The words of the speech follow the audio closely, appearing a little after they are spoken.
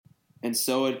And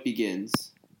so it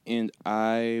begins. And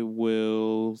I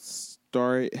will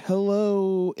start.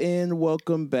 Hello and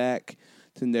welcome back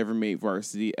to Never Made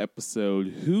Varsity episode.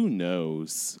 Who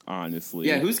knows, honestly?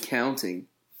 Yeah, who's counting?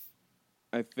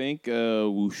 I think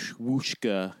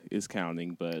Wooshka is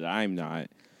counting, but I'm not.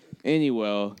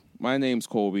 Anyway, my name's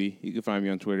Colby. You can find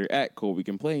me on Twitter at Colby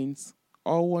Complains.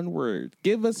 All one word.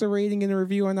 Give us a rating and a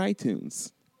review on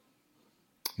iTunes.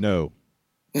 No.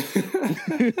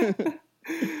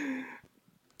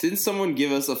 Didn't someone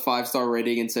give us a 5-star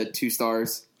rating and said 2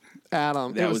 stars?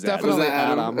 Adam. That It was was Adam. definitely Was that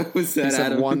Adam. Adam? Was that He said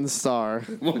Adam? 1 star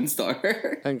 1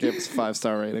 star. and gave us a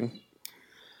 5-star rating.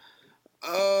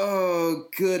 Oh,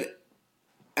 good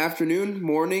afternoon,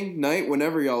 morning, night,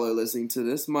 whenever y'all are listening to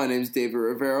this. My name's David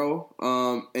Rivero,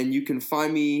 and you can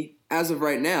find me, as of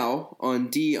right now, on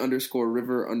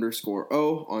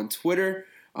D_River_O on Twitter.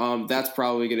 That's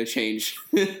probably going to change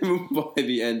by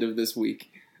the end of this week.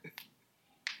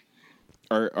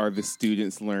 Are the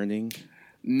students learning?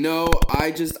 No,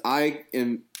 I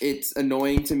am. It's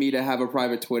annoying to me to have a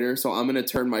private Twitter, so I'm gonna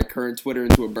turn my current Twitter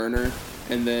into a burner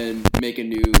and then make a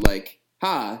new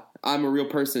I'm a real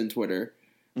person Twitter.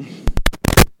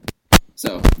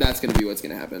 So that's gonna be what's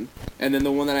gonna happen. And then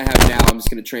the one that I have now, I'm just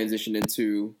gonna transition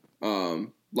into that's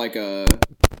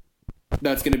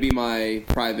gonna be my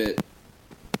private,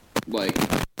 kind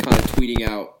of tweeting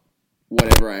out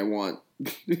whatever I want.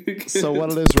 So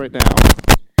what it is right now.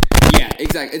 Yeah,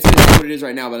 exactly. It's gonna be what it is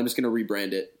right now, but I'm just gonna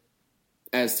rebrand it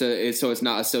so it's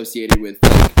not associated with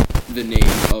the name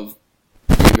of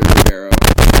David Rivero.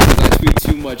 Because I tweet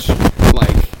too much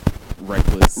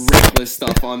reckless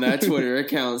stuff on that Twitter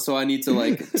account, so I need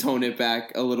to tone it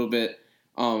back a little bit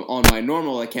on my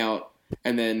normal account,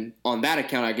 and then on that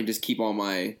account I can just keep all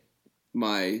my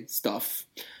stuff.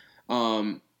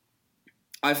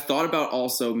 I've thought about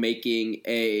also making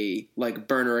a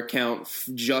burner account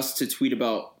just to tweet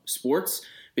about sports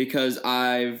because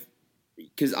I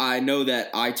know that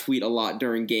I tweet a lot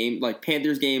during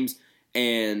Panthers games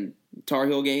and Tar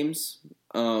Heel games.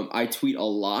 I tweet a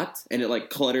lot and it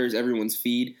clutters everyone's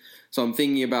feed. So I'm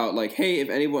thinking about hey, if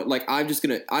anyone I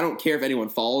don't care if anyone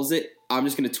follows it. I'm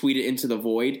just gonna tweet it into the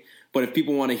void. But if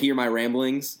people want to hear my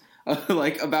ramblings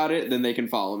about it, then they can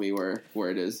follow me where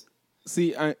it is.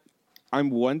 See, I'm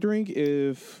wondering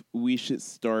if we should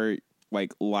start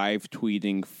live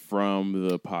tweeting from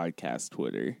the podcast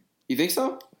Twitter. You think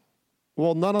so?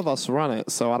 Well, none of us run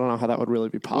it, so I don't know how that would really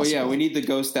be possible. Well, yeah, we need the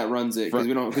ghost that runs it because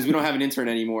we don't have an intern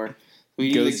anymore.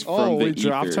 We Ghost need from the we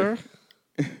dropped ether.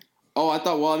 her? Oh, I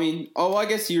thought. Well, I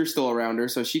guess you're still around her,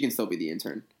 so she can still be the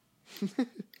intern.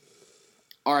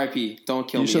 R.I.P. Don't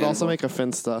kill me. You should also Annabelle. make a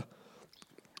Finsta.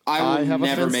 I will have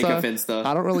never a Finsta. make a Finsta.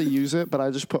 I don't really use it, but I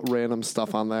just put random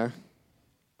stuff on there.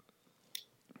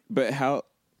 But how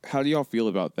do y'all feel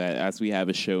about that as we have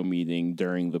a show meeting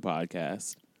during the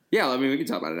podcast? Yeah, we can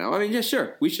talk about it now. Yeah,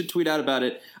 sure. We should tweet out about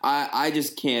it. I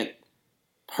just can't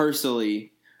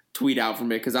personally tweet out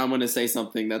from it because I'm going to say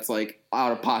something that's out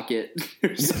of pocket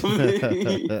or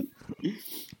something.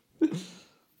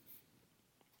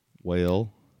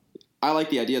 Well, I like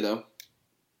the idea though.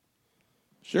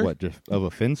 Sure. what, just of a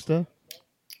Finsta?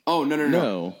 Oh, no.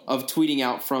 No. Of tweeting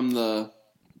out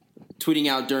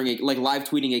during live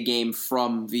tweeting a game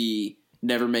from the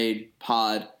Never Made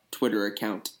Pod Twitter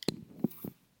account.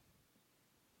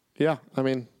 Yeah, I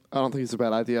don't think it's a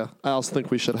bad idea. I also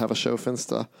think we should have a show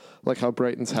Finsta, like how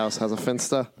Brayton's house has a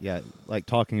Finsta. Yeah,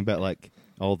 talking about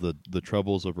all the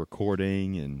troubles of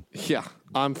recording and Yeah,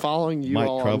 I'm following you Mic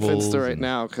all on troubles Finsta right and-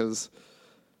 now because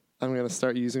I'm going to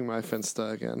start using my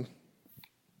Finsta again.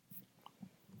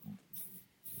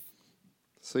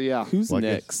 So yeah, Who's Well, I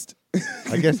next?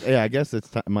 I guess it's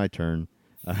my turn.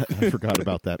 I forgot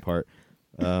about that part.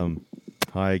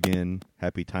 Hi again.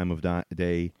 Happy time of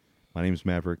day. My name is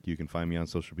Maverick. You can find me on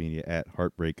social media at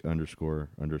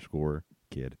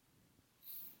heartbreak__kid.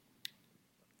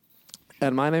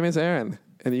 and my name is Aaron,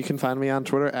 and you can find me on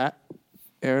Twitter at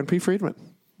Aaron P. Friedman.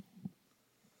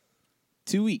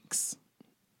 2 weeks.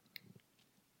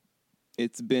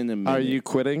 It's been a minute. Are you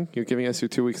quitting? You're giving us your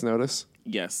 2 weeks notice?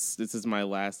 Yes, this is my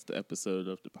last episode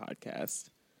of the podcast.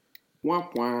 Wah,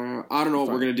 wah. I don't know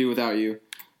what we're going to do without you.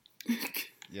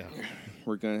 Yeah.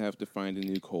 We're going to have to find a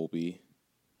new Colby.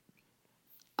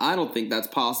 I don't think that's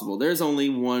possible. There's only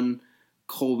one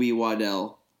Colby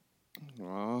Waddell.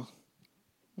 Aw.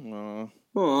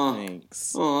 Aw.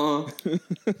 Thanks. Aw.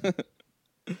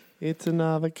 It's an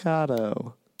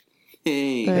avocado.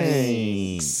 Hey.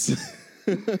 Thanks.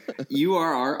 You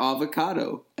are our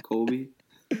avocado, Colby.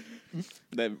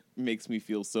 That makes me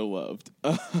feel so loved.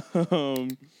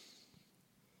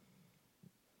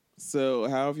 So,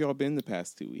 how have y'all been the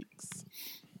past 2 weeks?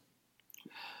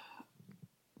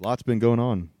 Lots been going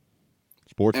on,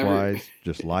 sports wise,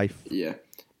 just life. Yeah,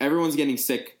 everyone's getting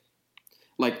sick.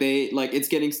 It's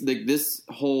getting this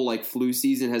whole flu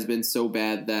season has been so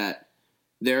bad that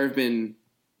there have been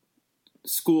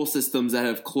school systems that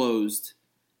have closed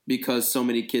because so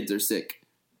many kids are sick,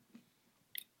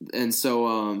 and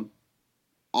so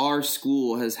our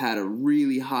school has had a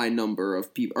really high number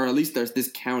of people, or at least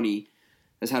this county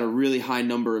has had a really high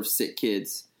number of sick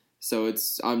kids. So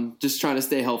I'm just trying to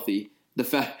stay healthy. The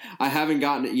fact I haven't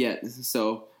gotten it yet,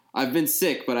 so I've been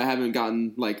sick, but I haven't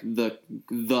gotten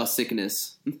the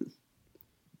sickness.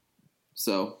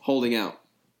 So holding out.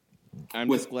 I'm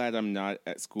just glad I'm not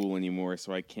at school anymore,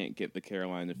 so I can't get the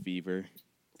Carolina fever.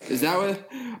 Is that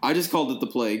what? I just called it the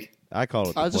plague. I call it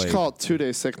the plague. just call it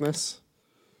 2-day sickness.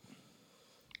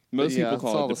 Most Yeah, people it's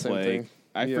call all it the the same plague. thing.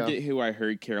 I Yeah. forget who I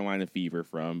heard Carolina fever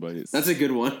from, but it's. That's a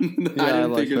good one. Yeah, I I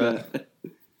didn't like figure that. that.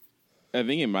 I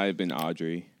think it might have been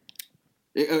Audrey.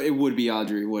 It would be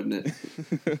Audrey, wouldn't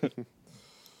it?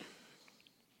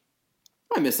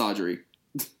 I miss Audrey.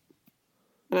 I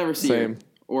never see her Same.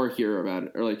 or hear about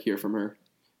it or hear from her.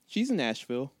 She's in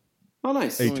Nashville. Oh,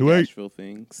 nice. Hey, Doing 828. Nashville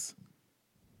things.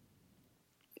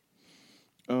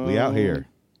 We out here.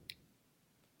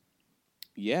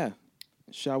 Yeah.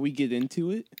 Shall we get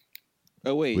into it?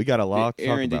 Oh, wait. We got a lot to talk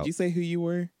Aaron, about. did you say who you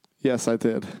were? Yes, I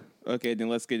did. Okay, then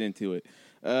let's get into it.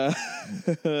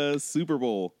 Super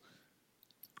Bowl.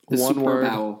 The One Super word.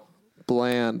 Bowl.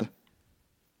 Bland.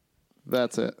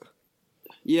 That's it.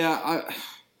 Yeah,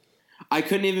 I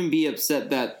couldn't even be upset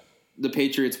that the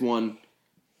Patriots won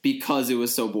because it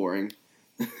was so boring.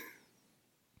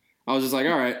 I was just like,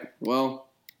 all right,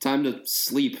 well, time to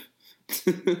sleep.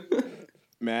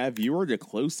 Mav, you were the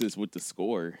closest with the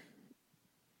score.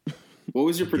 What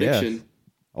was your prediction? Yes.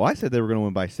 Oh, I said they were going to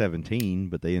win by 17,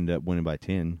 but they ended up winning by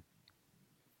 10.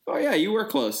 Oh, yeah, you were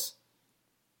close.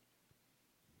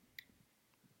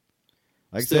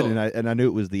 Like Still. I said, and I knew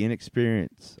it was the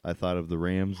inexperience, I thought, of the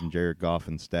Rams and Jared Goff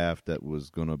and staff that was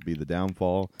going to be the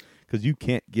downfall. Because you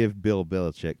can't give Bill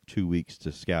Belichick 2 weeks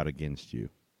to scout against you.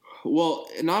 Well,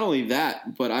 not only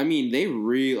that, but I mean, they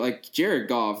really, Jared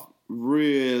Goff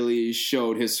really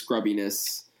showed his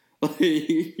scrubbiness.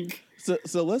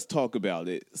 So let's talk about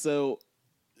it. So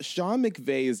Sean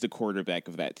McVay is the quarterback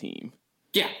of that team.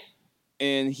 Yeah.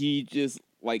 And he just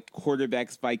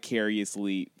quarterbacks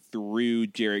vicariously through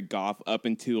Jared Goff up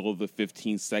until the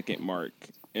 15-second mark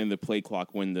in the play clock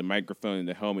when the microphone in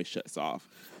the helmet shuts off.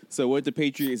 So what the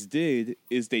Patriots did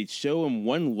is they'd show him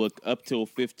one look up till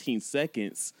 15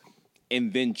 seconds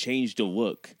and then change the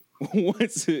look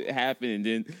once it happened, and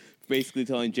then basically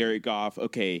telling Jared Goff,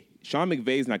 okay, Sean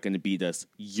McVay's not going to beat us.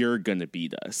 You're going to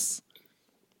beat us.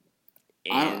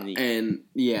 And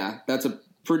yeah, that's a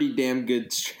pretty damn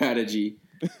good strategy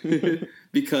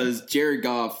because Jared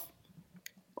Goff,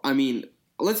 I mean,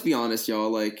 let's be honest,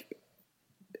 y'all,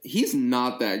 he's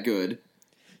not that good.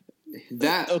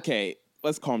 Okay,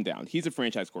 let's calm down. He's a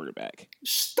franchise quarterback.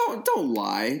 Don't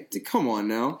lie. Come on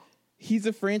now. He's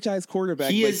a franchise quarterback,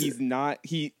 he's not.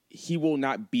 He will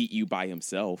not beat you by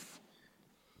himself.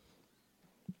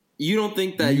 You don't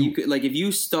think that you could, if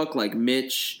you stuck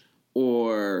Mitch,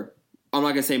 or I'm not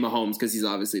gonna say Mahomes because he's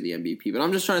obviously the MVP, but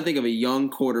I'm just trying to think of a young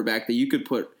quarterback that you could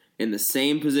put in the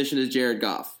same position as Jared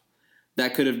Goff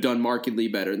that could have done markedly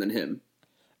better than him.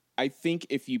 I think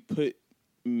if you put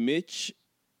Mitch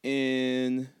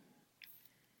in,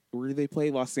 where do they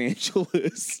play? Los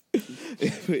Angeles.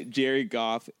 Put Jared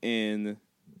Goff in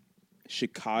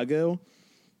Chicago.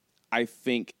 I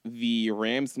think the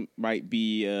Rams might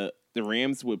be. The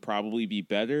Rams would probably be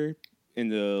better,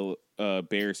 and the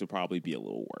Bears would probably be a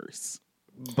little worse.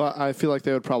 But I feel like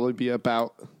they would probably be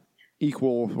about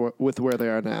equal with where they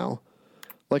are now.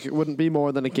 It wouldn't be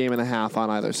more than a game and a half on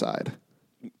either side.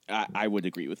 I would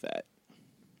agree with that.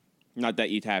 Not that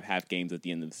you'd have half games at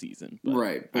the end of the season. But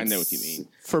Right. I know what you mean.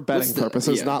 For betting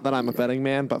purposes. yeah. Not that I'm a betting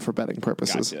man, but for betting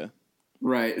purposes. Gotcha.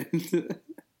 Right.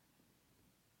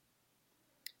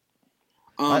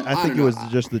 I think don't it was know.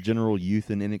 just the general youth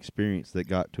and inexperience that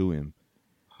got to him.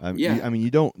 Yeah. You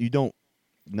don't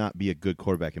not be a good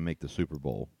quarterback and make the Super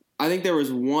Bowl. I think there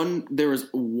was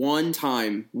one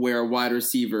time where a wide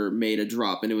receiver made a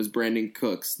drop, and it was Brandon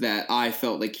Cooks that I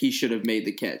felt like he should have made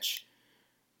the catch.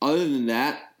 Other than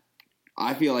that,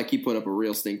 I feel like he put up a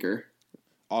real stinker.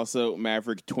 Also,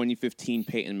 Maverick, 2015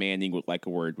 Peyton Manning would like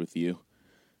a word with you.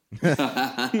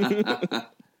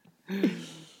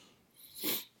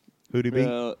 Who'd he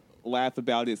be? Laugh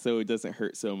about it so it doesn't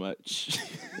hurt so much.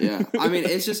 Yeah. I mean,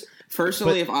 it's just,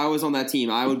 personally, if I was on that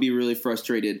team, I would be really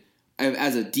frustrated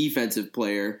as a defensive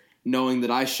player, knowing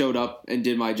that I showed up and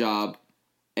did my job,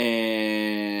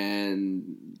 and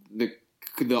the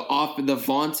the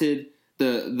vaunted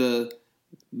the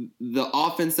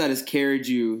offense that has carried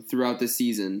you throughout the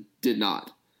season did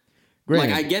not.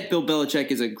 Granted, Like, I get Bill Belichick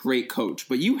is a great coach,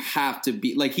 but you have to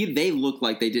be like they look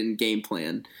like they didn't game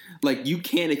plan. Like, you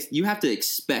have to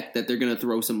expect that they're going to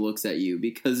throw some looks at you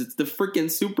because it's the freaking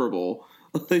Super Bowl.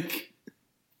 Like,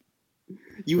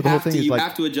 you have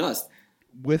to adjust.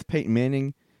 with Peyton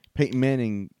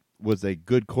Manning was a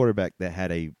good quarterback that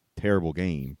had a terrible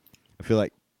game. I feel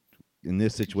like in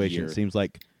this situation, it seems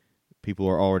like people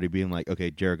are already being like,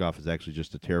 okay, Jared Goff is actually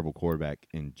just a terrible quarterback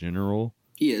in general.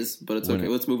 He is, but it's okay.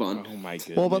 Let's move on. Oh my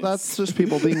goodness. Well, but that's just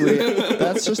people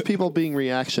being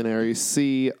reactionary.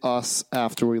 See us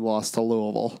after we lost to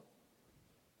Louisville.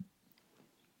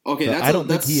 Okay, So I don't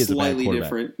think he is a bad slightly quarterback.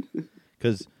 different.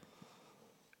 Because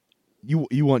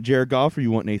you want Jared Goff or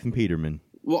you want Nathan Peterman?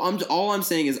 Well, all I'm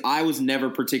saying is I was never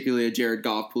particularly a Jared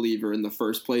Goff believer in the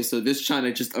first place, so this kind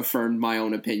of just affirmed my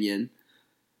own opinion.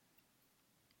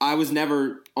 I was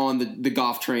never on the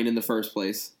Goff train in the first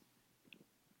place.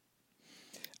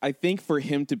 I think for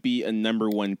him to be a number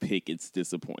one pick, it's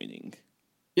disappointing.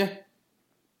 Yeah.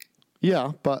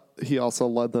 Yeah, but he also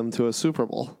led them to a Super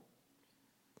Bowl.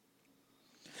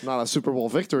 Not a Super Bowl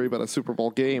victory, but a Super Bowl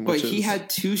game. But he had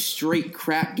 2 straight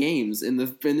crap games in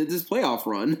this playoff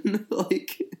run.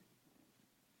 Like,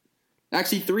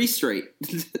 actually 3 straight.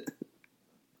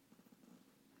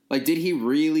 Like, did he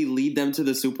really lead them to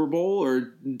the Super Bowl, or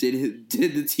did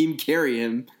the team carry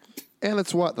him? And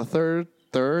it's what, the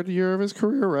third year of his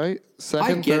career, right?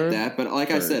 Second, I get third? that, but like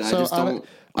I said, So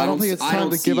I don't think it's time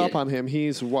to give up on. on him.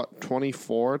 He's what,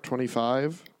 24,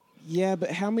 25? Yeah, but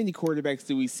how many quarterbacks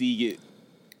do we see get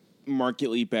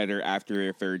markedly better after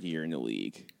their third year in the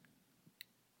league?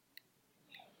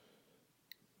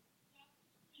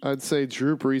 I'd say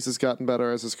Drew Brees has gotten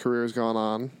better as his career has gone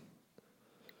on.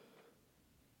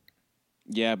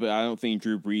 Yeah, but I don't think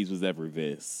Drew Brees was ever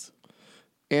this.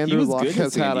 Andrew was Luck good in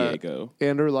has San had Diego.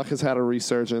 Andrew Luck has had a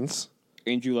resurgence.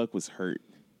 Andrew Luck was hurt.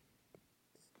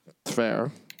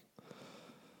 Fair.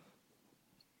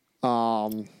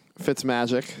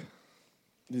 Fitzmagic.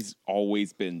 He's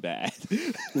always been bad.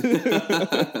 Deceptively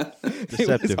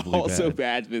it was also bad.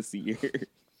 bad this year.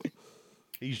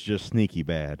 He's just sneaky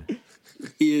bad.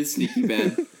 He is sneaky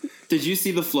bad. Did you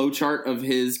see the flow chart of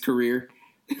his career?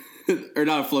 Or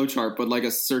not a flow chart, but like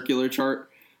a circular chart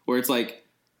where it's like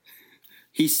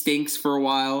he stinks for a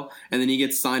while and then he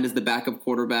gets signed as the backup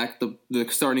quarterback. The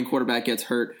starting quarterback gets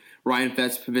hurt. Ryan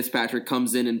Fitzpatrick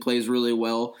comes in and plays really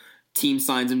well. Team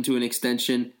signs him to an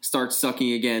extension, starts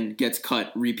sucking again, gets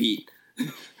cut, repeat.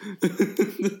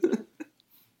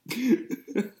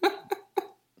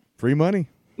 Free money.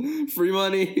 Free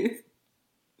money.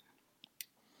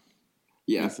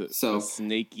 Yeah, It's a so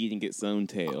snake eating its own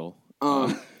tail.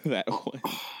 That one.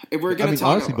 if we're I gonna mean, talk,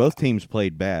 honestly, both teams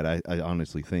played bad. I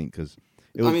honestly think because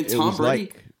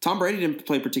Tom Brady didn't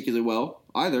play particularly well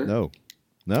either.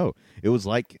 No, it was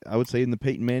like I would say in the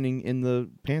Peyton Manning in the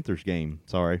Panthers game.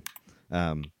 Sorry,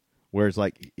 whereas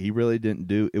like he really didn't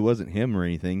do. It wasn't him or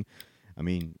anything. I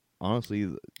mean, honestly,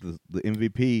 the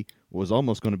MVP was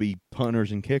almost going to be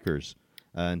punters and kickers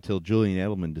until Julian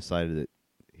Edelman decided that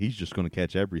he's just going to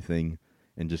catch everything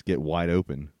and just get wide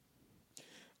open.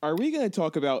 Are we going to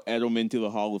talk about Edelman to the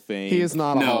Hall of Fame? He is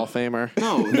not a Hall of Famer.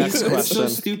 No, Next it's so question.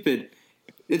 stupid.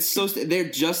 It's so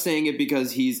they're just saying it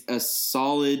because he's a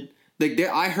solid. Like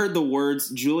I heard the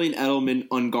words Julian Edelman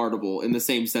unguardable in the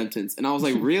same sentence, and I was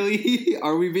like, "Really?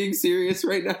 Are we being serious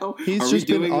right now? He's Are just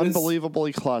we been doing this?"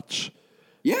 unbelievably clutch.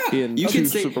 Yeah, in you two can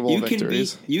say Super Bowl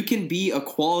victories. you can be a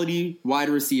quality wide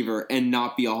receiver and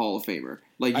not be a Hall of Famer.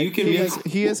 Like you can.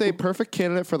 He is a perfect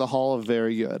candidate for the Hall of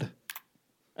Very Good.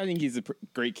 I think he's a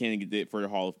great candidate for the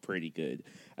Hall of Pretty Good.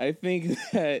 I think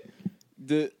that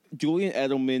the Julian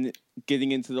Edelman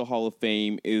getting into the Hall of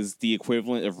Fame is the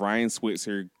equivalent of Ryan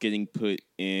Switzer getting put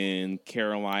in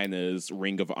Carolina's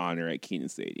Ring of Honor at Kenan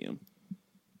Stadium.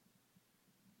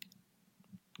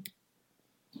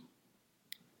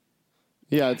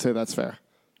 Yeah, I'd say that's fair.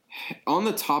 On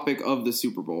the topic of the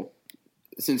Super Bowl,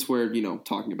 since we're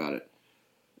talking about it,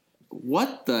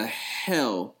 what the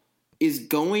hell is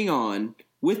going on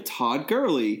with Todd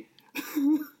Gurley?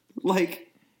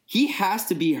 Like, he has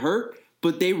to be hurt,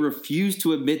 but they refuse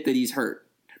to admit that he's hurt.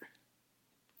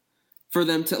 For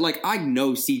them to, I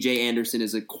know CJ Anderson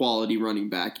is a quality running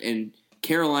back, and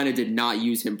Carolina did not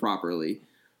use him properly.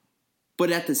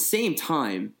 But at the same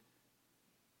time,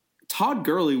 Todd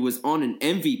Gurley was on an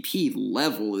MVP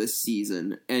level this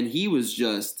season, and he was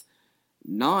just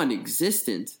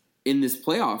non-existent in this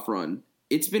playoff run.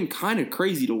 It's been kind of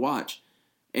crazy to watch,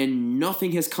 and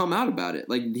nothing has come out about it.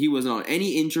 Like, he wasn't on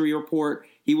any injury report.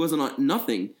 He wasn't on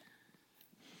nothing.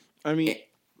 I mean,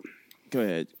 go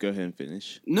ahead and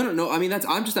finish. No. I mean,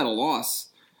 I'm just at a loss.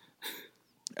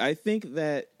 I think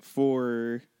that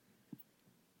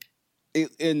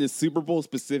in the Super Bowl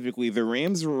specifically, the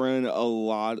Rams run a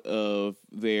lot of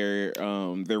their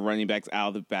running backs out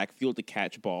of the backfield to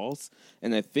catch balls,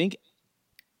 and I think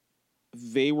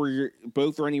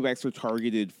both running backs were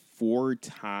targeted 4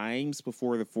 times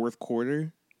before the fourth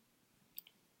quarter.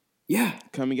 Yeah,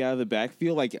 coming out of the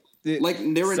backfield,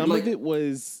 some of it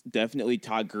was definitely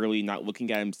Todd Gurley not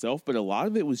looking at himself, but a lot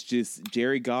of it was just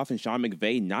Jared Goff and Sean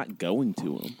McVay not going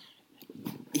to him.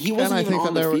 He wasn't even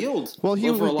on the field. Well, he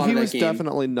was game.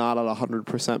 Definitely not at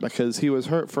 100% because he was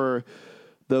hurt for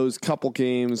those couple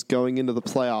games going into the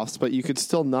playoffs. But you could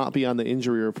still not be on the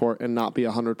injury report and not be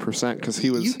 100% because he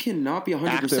was. You cannot be 100%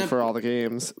 active for all the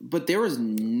games. But there was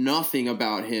nothing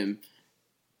about him,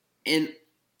 and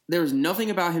there was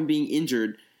nothing about him being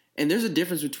injured. And there's a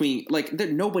difference between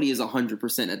nobody is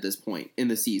 100% at this point in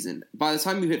the season. By the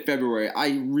time you hit February, I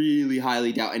really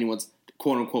highly doubt anyone's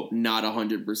quote unquote not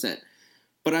 100%.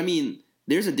 But I mean,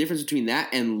 there's a difference between that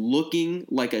and looking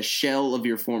like a shell of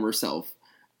your former self.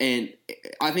 And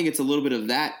I think it's a little bit of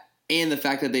that and the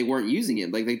fact that they weren't using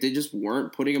him. They just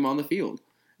weren't putting him on the field.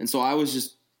 And so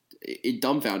it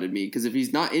dumbfounded me because if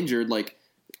he's not injured,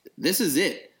 this is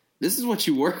it. This is what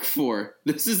you work for.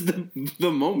 This is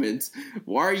the moment.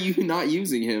 Why are you not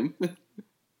using him?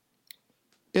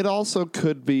 It also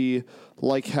could be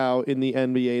like how in the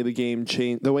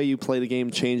NBA the way you play the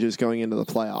game changes going into the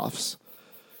playoffs.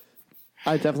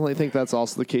 I definitely think that's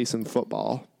also the case in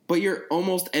football. But you're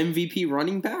almost MVP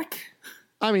running back?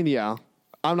 I mean, yeah.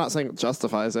 I'm not saying it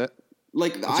justifies it.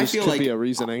 I feel like be a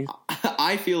reasoning.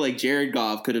 I feel like Jared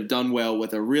Goff could have done well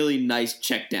with a really nice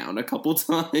check down a couple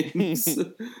times.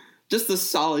 Just a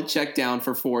solid check down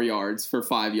for 4 yards, for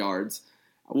 5 yards.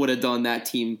 Would have done that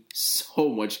team so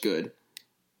much good.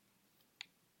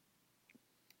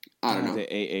 I don't know. The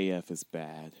AAF is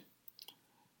bad.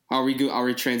 Are we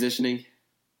transitioning?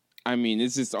 I mean,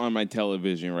 it's just on my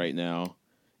television right now.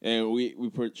 And we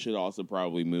should also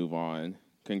probably move on.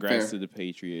 Congrats to the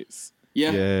Patriots.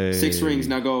 Yeah. Yay. 6 rings.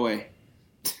 Now go away.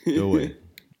 Go away.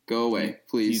 Go away,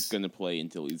 please. He's going to play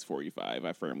until he's 45.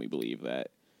 I firmly believe that.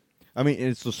 I mean,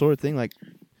 it's the sort of thing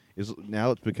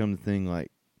now it's become the thing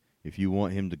if you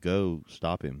want him to go,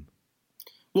 stop him.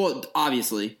 Well,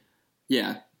 obviously.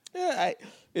 Yeah. Yeah,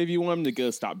 if you want him to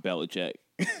go, stop Belichick.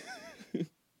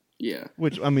 Yeah.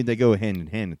 Which, I mean, they go hand in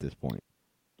hand at this point.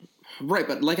 Right,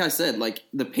 but like I said,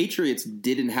 the Patriots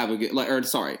didn't have a good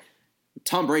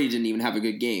Tom Brady didn't even have a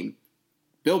good game.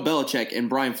 Bill Belichick and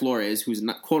Brian Flores, who's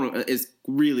not is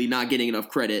really not getting enough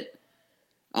credit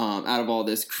out of all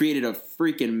this, created a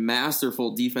freaking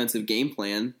masterful defensive game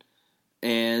plan.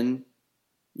 And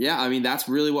yeah, I mean, that's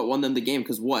really what won them the game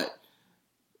because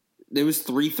it was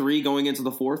 3-3 going into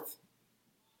the fourth.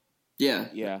 Yeah.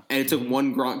 Yeah. And it took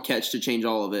one Gronk catch to change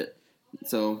all of it.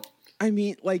 So, I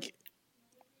mean,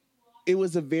 it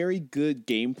was a very good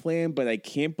game plan, but I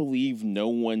can't believe no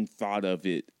one thought of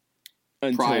it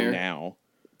until now.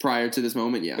 Prior to this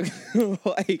moment, yeah.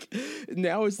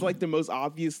 Now it's the most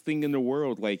obvious thing in the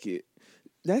world.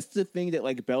 That's the thing that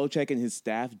Belichick and his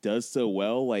staff does so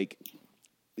well.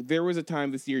 There was a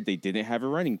time this year they didn't have a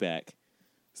running back.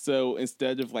 So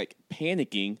instead of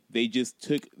panicking, they just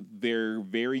took their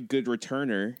very good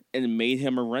returner and made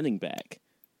him a running back.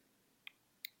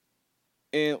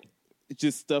 And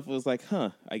just stuff was I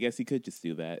guess he could just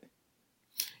do that.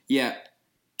 Yeah.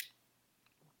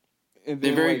 And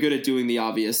they're very good at doing the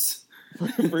obvious.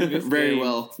 Very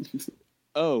well.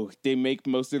 Oh, they make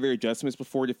most of their adjustments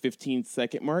before the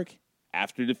 15-second mark.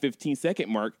 After the 15-second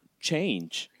mark,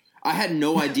 change. I had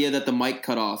no idea that the mic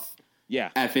cut off. Yeah.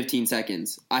 At 15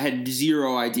 seconds. I had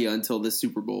zero idea until this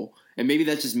Super Bowl. And maybe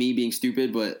that's just me being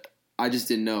stupid, but I just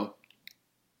didn't know.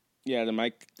 Yeah, the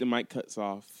mic cuts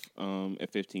off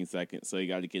at 15 seconds, so you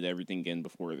got to get everything in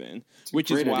before then.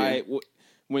 Which is why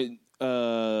when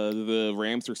the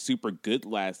Rams were super good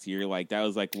last year, that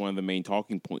was one of the main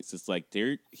talking points. It's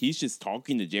he's just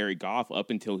talking to Jared Goff up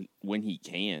until when he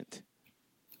can't.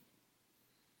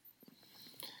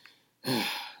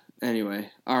 Anyway,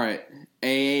 all right.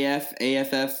 AAF,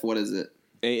 AFF, what is it?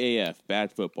 AAF,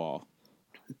 bad football.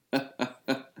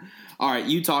 All right,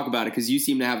 you talk about it because you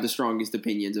seem to have the strongest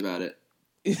opinions about it.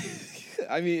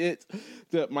 I mean,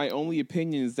 my only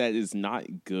opinion is that it's not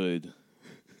good.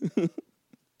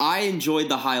 I enjoyed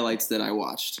the highlights that I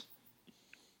watched.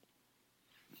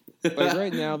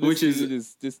 Right now, this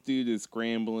dude is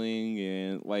scrambling,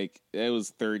 and it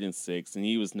was 3rd and 6, and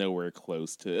he was nowhere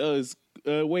close to. It was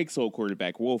Wake's old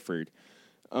quarterback, Wolford.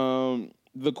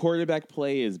 The quarterback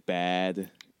play is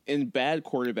bad. And bad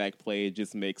quarterback play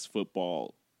just makes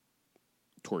football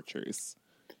torturous.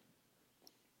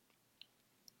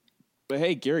 But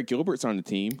hey, Garrett Gilbert's on the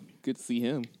team. Good to see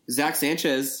him. Zach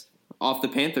Sanchez off the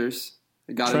Panthers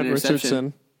got Trent an interception.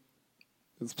 Richardson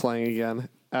is playing again,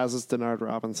 as is Denard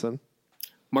Robinson.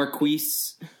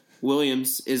 Marquise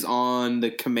Williams is on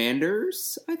the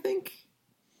Commanders, I think.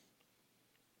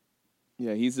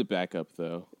 Yeah, he's a backup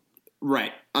though.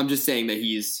 Right. I'm just saying that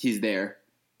he's there,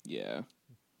 Yeah.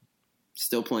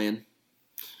 still playing.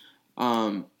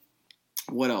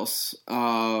 What else?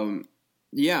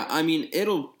 Yeah, I mean,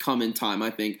 it'll come in time, I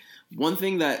think. One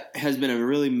thing that has been a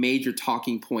really major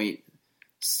talking point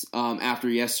after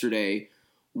yesterday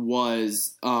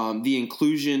was the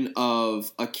inclusion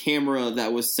of a camera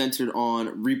that was centered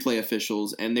on replay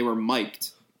officials, and they were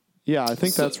mic'd. Yeah, I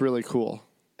think that's really cool.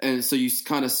 And so you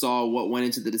kind of saw what went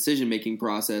into the decision-making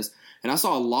process. And I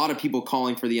saw a lot of people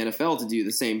calling for the NFL to do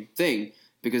the same thing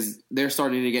because they're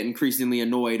starting to get increasingly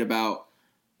annoyed about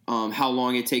how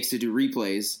long it takes to do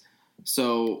replays.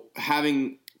 So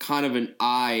having kind of an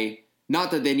eye, not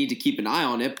that they need to keep an eye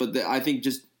on it, but I think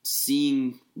just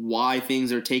seeing why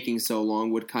things are taking so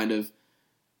long would kind of,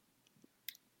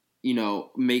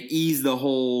 ease the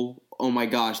whole, oh my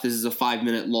gosh, this is a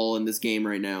 5-minute lull in this game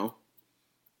right now.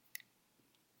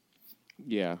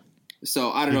 Yeah.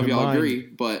 So I don't know if y'all agree,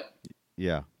 but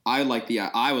Yeah. I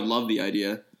would love the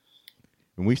idea.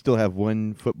 And we still have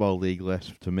one football league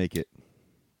left to make it.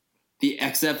 The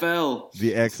XFL.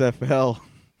 The XFL.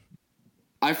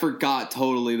 I forgot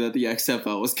totally that the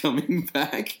XFL was coming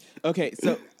back. Okay,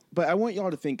 so but I want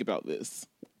y'all to think about this.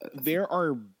 There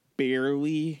are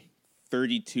barely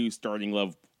 32 starting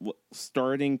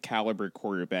caliber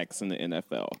quarterbacks in the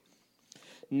NFL.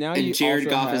 Now And Jared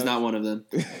Goff is not one of them.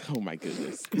 Oh my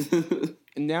goodness.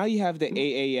 Now you have the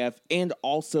AAF and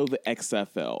also the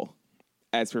XFL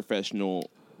as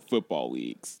professional football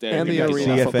leagues. And the Everybody-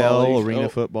 Arena Football CFL, League. Arena Oh.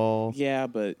 Football. Yeah,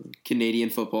 but Canadian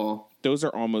football. those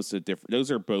are those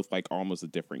are both like almost a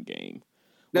different game.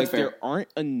 That's Like fair. there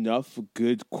aren't enough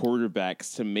good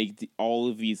quarterbacks to make all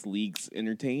of these leagues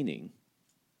entertaining.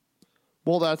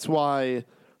 Well, that's why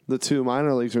the two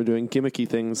minor leagues are doing gimmicky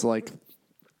things like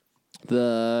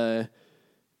the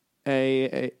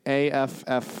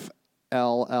AFFLLA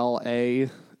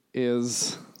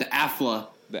is The AFLA.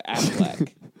 The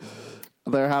Aflac.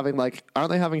 they're having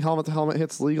aren't they having helmet to helmet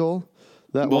hits legal?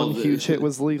 That Well, one huge hit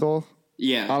was legal.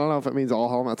 Yeah. I don't know if it means all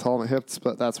helmet to helmet hits,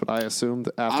 but that's what I assumed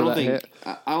I after don't that hit.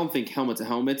 think helmet to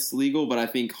helmet's legal, but I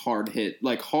think hard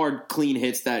clean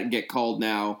hits that get called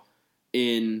now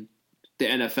in the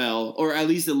NFL, or at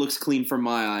least it looks clean from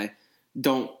my eye.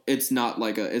 They're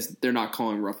not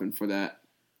calling roughing for that.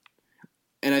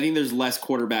 And I think there's less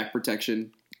quarterback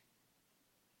protection.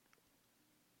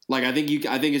 I think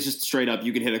it's just straight up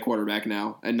you can hit a quarterback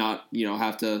now and not,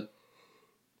 have to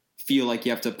feel like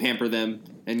you have to pamper them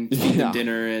and feed them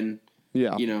dinner and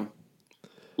Yeah.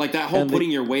 that whole And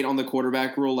putting your weight on the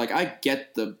quarterback rule. I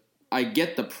get the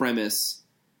premise,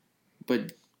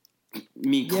 but I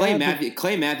mean Clay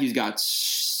Matthews got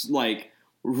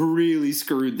really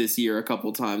screwed this year a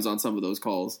couple times on some of those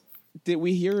calls. Did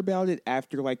we hear about it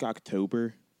after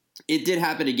October? It did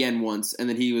happen again once, and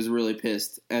then he was really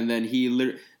pissed. And then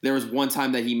there was one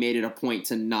time that he made it a point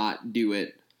to not do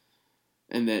it.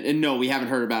 And no, we haven't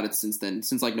heard about it since then,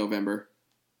 since November.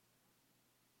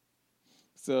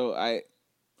 So I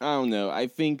don't know. I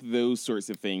think those sorts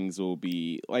of things will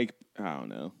be I don't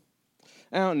know.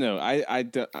 I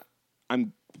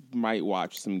might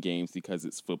watch some games because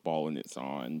it's football and it's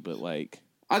on, but I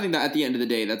think that at the end of the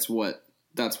day, that's what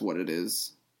it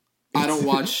is. I don't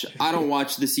watch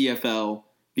the CFL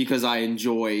because I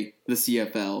enjoy the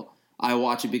CFL. I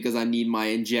watch it because I need my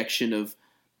injection of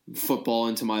football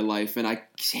into my life, and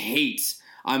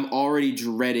I'm already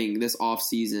dreading this off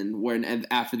season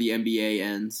after the NBA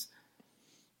ends.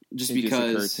 Just it because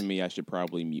just occurred to me I should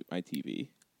probably mute my TV.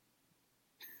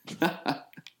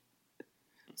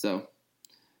 So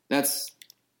that's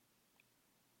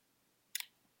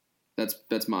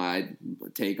my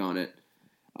take on it.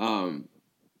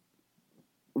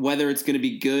 Whether it's going to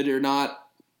be good or not,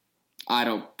 I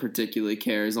don't particularly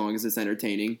care as long as it's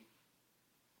entertaining.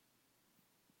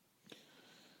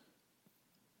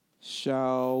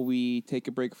 Shall we take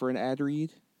a break for an ad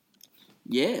read?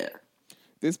 Yeah.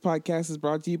 This podcast is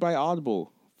brought to you by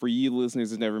Audible. For you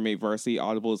listeners who've never made varsity,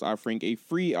 Audible is offering a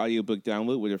free audiobook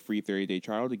download with a free 30-day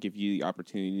trial to give you the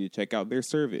opportunity to check out their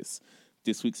service.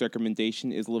 This week's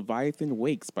recommendation is Leviathan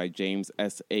Wakes by James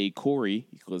S.A. Corey.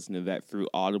 You can listen to that through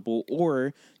Audible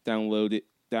or download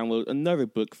another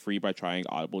book free by trying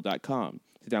audible.com.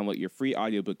 To download your free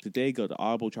audiobook today, go to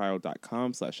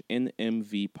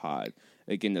audibletrial.com/nmvpod.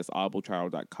 Again, that's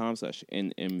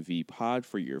audibletrial.com/nmvpod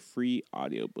for your free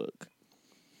audiobook.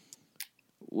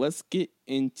 Let's get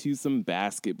into some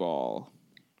basketball.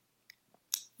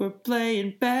 We're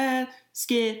playing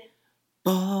basketball.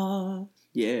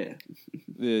 Yeah.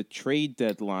 The trade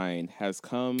deadline has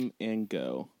come and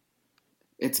go.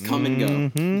 It's come and go.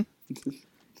 Mhm.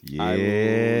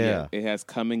 Yeah. It has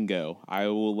come and go. I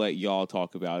will let y'all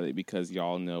talk about it because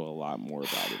y'all know a lot more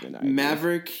about it than I do.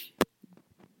 Maverick.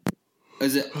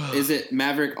 Is it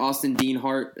Maverick Austin Dean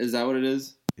Hart? Is that what it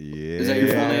is? Yeah. Is that your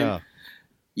full name?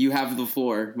 You have the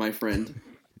floor, my friend.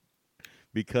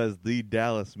 Because the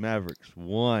Dallas Mavericks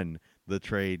won the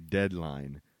trade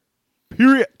deadline.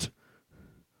 Period.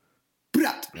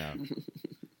 Yeah.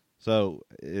 So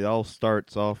it all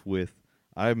starts off with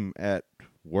I'm at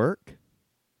work,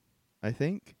 I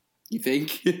think. You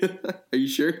think? Are you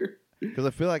sure? Because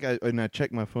I feel like I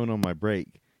check my phone on my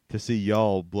break to see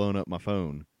y'all blowing up my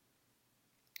phone.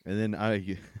 And then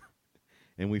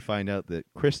and we find out that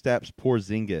Kristaps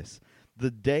Porzingis,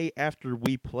 the day after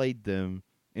we played them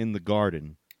in the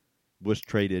Garden, was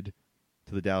traded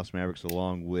to the Dallas Mavericks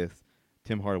along with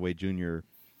Tim Hardaway Jr.,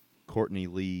 Courtney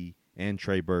Lee, and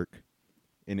Trey Burke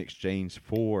in exchange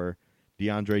for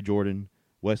DeAndre Jordan,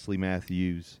 Wesley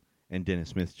Matthews, and Dennis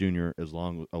Smith Jr.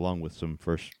 along with some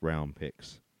first-round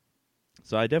picks.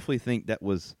 So I definitely think that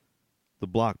was the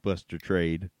blockbuster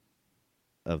trade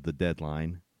of the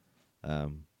deadline.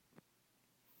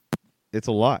 It's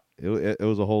a lot. It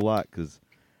was a whole lot because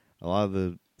a lot of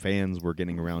the fans were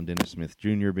getting around Dennis Smith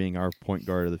Jr. being our point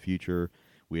guard of the future.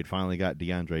 We had finally got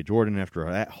DeAndre Jordan after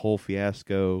that whole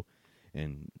fiasco,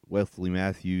 and Wesley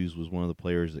Matthews was one of the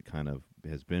players that kind of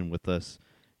has been with us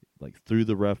like through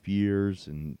the rough years,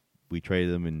 and we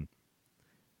traded him.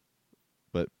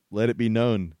 But let it be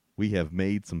known, we have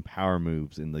made some power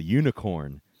moves, and the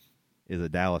unicorn is a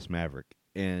Dallas Maverick,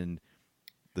 and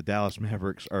the Dallas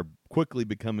Mavericks are quickly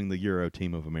becoming the Euro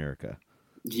team of America.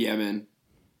 Yeah, man.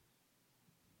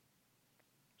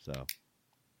 So,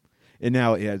 and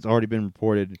now it has already been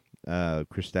reported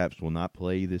Kristaps will not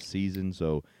play this season.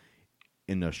 So,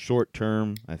 in the short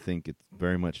term, I think it's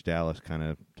very much Dallas kind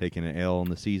of taking an L in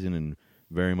the season and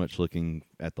very much looking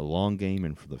at the long game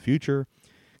and for the future.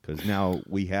 Because now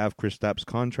we have Kristaps'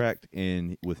 contract,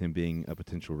 and with him being a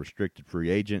potential restricted free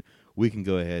agent, we can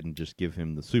go ahead and just give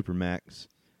him the supermax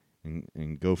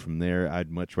and go from there.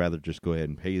 I'd much rather just go ahead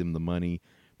and pay him the money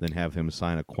than have him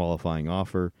sign a qualifying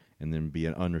offer and then be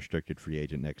an unrestricted free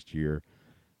agent next year.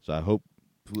 So I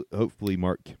hopefully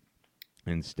Mark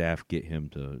and staff get him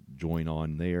to join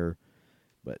on there.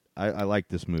 But I like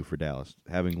this move for Dallas.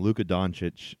 Having Luka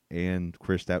Doncic and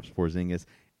Kristaps Porzingis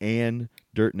and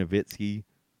Dirk Nowitzki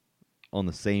on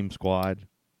the same squad.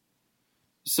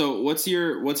 So what's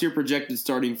your projected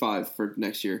starting five for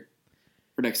next year,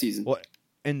 for next season? Well,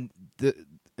 and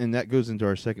that goes into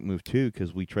our second move too,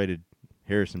 because we traded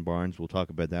Harrison Barnes. We'll talk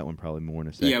about that one probably more in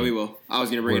a second. Yeah, we will. I was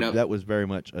going to bring it up. That was very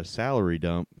much a salary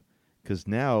dump, because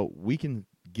now we can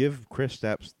give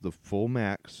Kristaps the full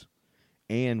max,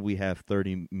 and we have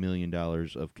 $30 million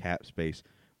of cap space,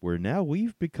 where now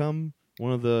we've become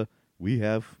we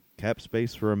have cap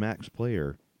space for a max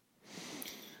player.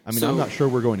 I mean, I'm not sure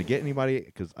we're going to get anybody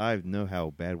because I know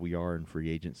how bad we are in free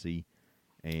agency,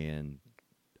 and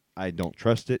I don't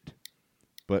trust it,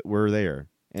 but we're there.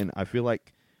 And I feel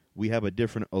like we have a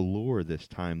different allure this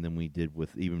time than we did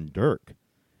with even Dirk,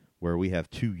 where we have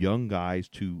two young guys,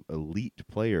 two elite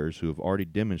players who have already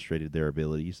demonstrated their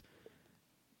abilities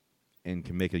and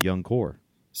can make a young core.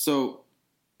 So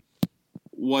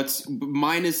what's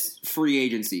minus free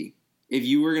agency? If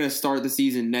you were going to start the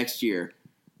season next year,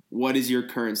 what is your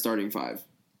current starting five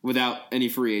without any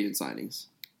free agent signings?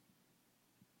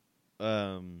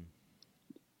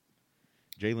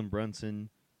 Jalen Brunson,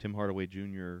 Tim Hardaway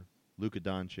Jr., Luka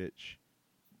Doncic,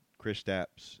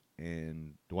 Kristaps,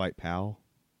 and Dwight Powell.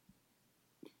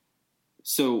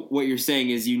 So what you're saying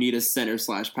is you need a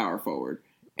center/power forward,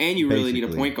 and you really need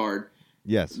a point guard.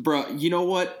 Yes. Bro, you know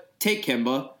what? Take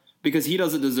Kemba, because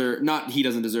Charlotte does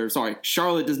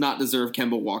not deserve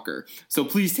Kemba Walker. So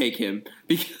please take him.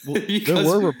 Because there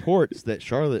were reports that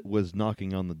Charlotte was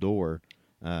knocking on the door,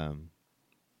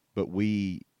 but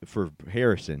for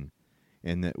Harrison,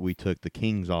 and that we took the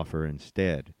Kings offer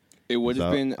instead. It would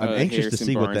have been I'm anxious Harrison to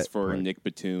see Barnes what for Nick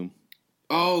Batum.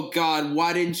 Oh, God,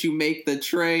 why didn't you make the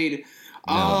trade?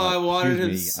 No, I wanted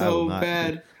him I so will not.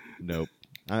 bad. Nope.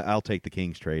 I'll take the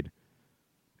Kings trade.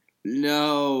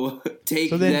 No,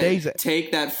 take So then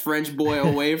take that French boy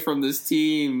away from this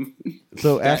team.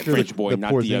 So That after French boy,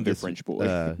 not the other Porzingis, French boy.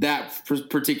 That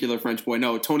particular French boy.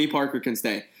 No, Tony Parker can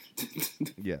stay.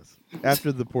 yes.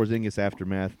 After the Porzingis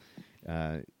aftermath,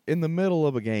 in the middle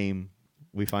of a game,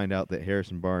 we find out that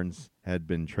Harrison Barnes had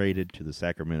been traded to the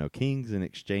Sacramento Kings in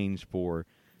exchange for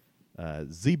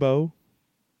Zebo.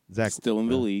 Zach Still in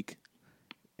the league.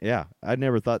 Yeah, I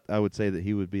never thought I would say that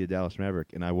he would be a Dallas Maverick,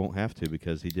 and I won't have to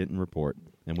because he didn't report,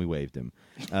 and we waived him.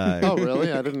 Oh,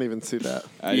 really? I didn't even see that.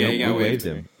 Yeah, he got we waived.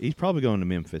 waived him. He's probably going to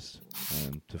Memphis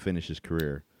to finish his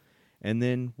career. And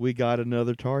then we got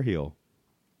another Tar Heel.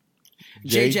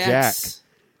 J-Jax.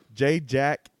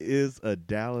 J-Jack is a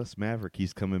Dallas Maverick.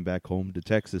 He's coming back home to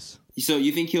Texas. So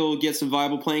you think he'll get some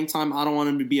viable playing time? I don't want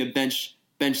him to be a bench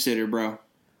sitter, bro.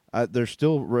 They're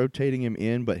still rotating him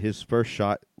in, but his first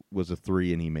shot was a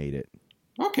 3, and he made it.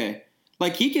 Okay.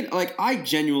 Like, he can, like, I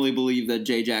genuinely believe that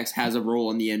J-Jax has a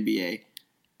role in the NBA.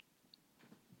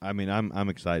 I mean, I'm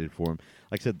excited for him.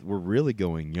 Like I said, we're really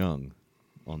going young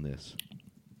on this.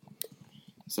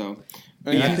 So,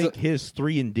 And I think his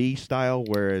 3-and-D style,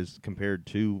 whereas compared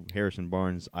to Harrison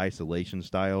Barnes' isolation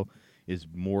style, is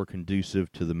more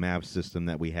conducive to the Mavs system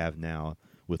that we have now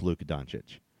with Luka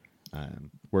Doncic,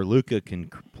 where Luka can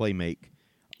play make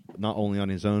not only on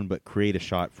his own but create a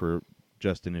shot for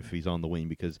Justin if he's on the wing,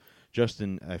 because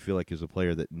Justin, I feel like, is a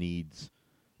player that needs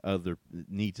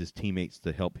his teammates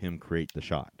to help him create the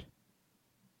shot.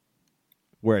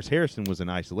 Whereas Harrison was an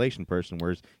isolation person,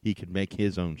 whereas he could make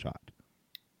his own shot.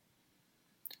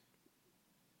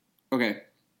 okay.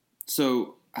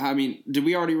 So, I mean, did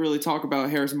we already really talk about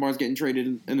Harrison Barnes getting traded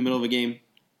in the middle of a game?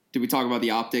 Did we talk about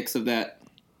the optics of that?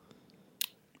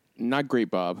 Not great,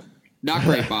 Bob. Not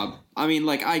great, Bob. I mean,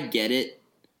 like, I get it,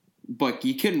 but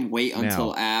you couldn't wait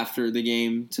until after the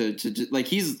game to like,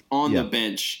 he's on the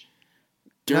bench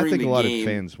during I think the a lot game.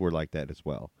 of fans were like that as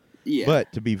well. Yeah.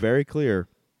 But to be very clear,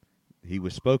 he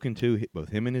was spoken to, both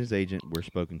him and his agent were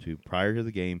spoken to prior to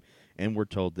the game, and we're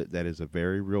told that that is a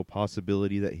very real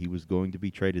possibility that he was going to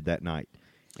be traded that night.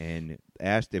 And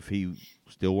asked if he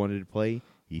still wanted to play,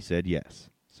 he said yes.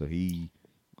 So he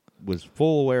was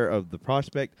full aware of the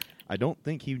prospect. I don't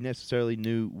think he necessarily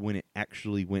knew when it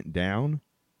actually went down.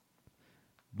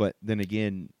 But then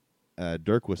again,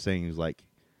 Dirk was saying, he was like,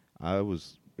 I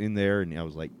was in there, and I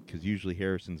was like, because usually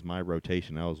Harrison's my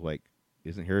rotation. I was like,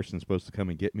 isn't Harrison supposed to come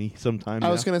and get me sometime? I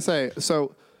was going to say,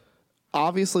 so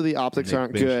obviously the optics Nick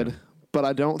aren't Bishop. good, but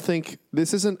I don't think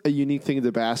this isn't a unique thing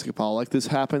to basketball. Like, this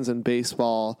happens in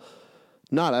baseball,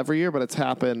 not every year, but it's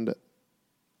happened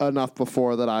enough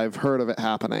before that I've heard of it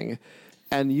happening.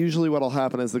 And usually what'll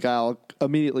happen is the guy will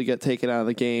immediately get taken out of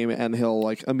the game, and he'll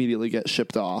like immediately get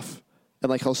shipped off. And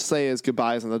like he'll say his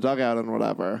goodbyes in the dugout and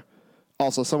whatever.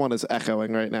 Also, someone is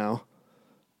echoing right now.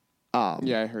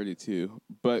 Yeah, I heard it too.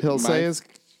 But He'll say his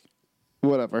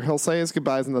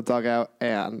goodbyes in the dugout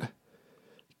and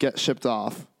get shipped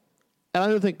off. And I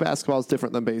don't think basketball is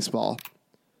different than baseball.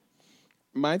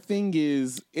 My thing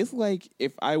is, it's like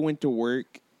if I went to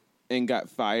work and got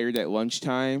fired at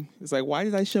lunchtime, it's like, why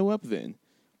did I show up then?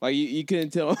 Like, you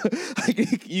couldn't tell,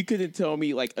 like, you couldn't tell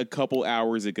me like a couple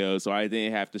hours ago, so I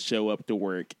didn't have to show up to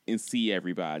work and see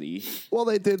everybody. Well,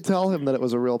 they did tell him that it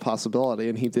was a real possibility,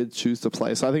 and he did choose to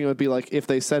play. So I think it would be like if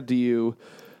they said to you,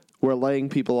 we're laying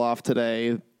people off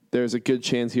today, there's a good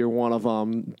chance you're one of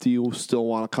them. Do you still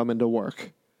want to come into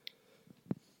work?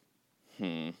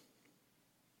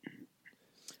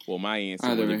 Well, my answer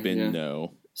Either would have way, been yeah.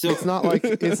 no. So It's not like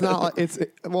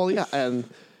well, yeah, and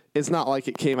it's not like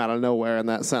it came out of nowhere in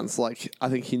that sense. Like, I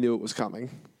think he knew it was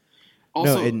coming.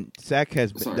 also, No, and Sac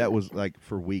has been, Sorry. that was like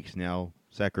for weeks now.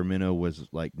 Sacramento was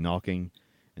like knocking,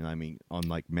 and I mean on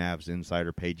like Mavs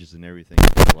insider pages and everything.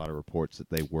 There's a lot of reports that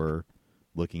they were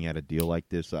looking at a deal like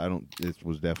this. So this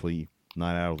was definitely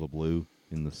not out of the blue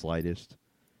in the slightest.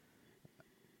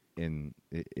 And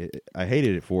I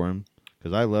hated it for him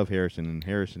because I love Harrison, and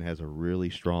Harrison has a really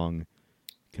strong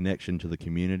connection to the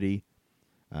community.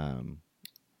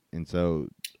 And so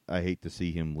I hate to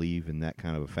see him leave in that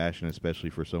kind of a fashion, especially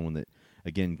for someone that,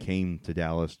 again, came to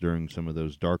Dallas during some of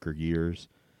those darker years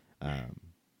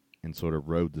and sort of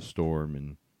rode the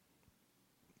storm.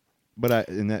 But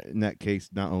in that case,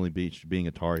 not only being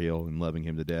a Tar Heel and loving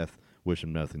him to death, wish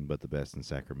him nothing but the best in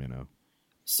Sacramento.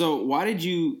 So why did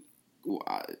you?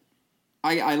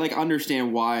 I like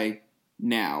understand why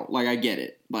now. Like, I get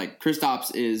it. Like,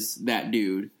 Kristaps is that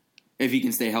dude if he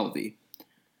can stay healthy.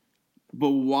 But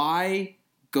why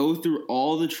go through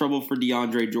all the trouble for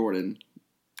DeAndre Jordan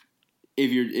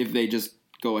if they just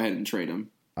go ahead and trade him?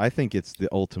 I think it's the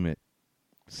ultimate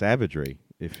savagery,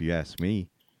 if you ask me.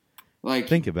 Like,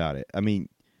 Think about it. I mean,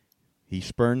 he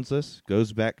spurns us,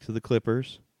 goes back to the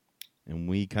Clippers, and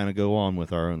we kind of go on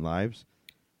with our own lives.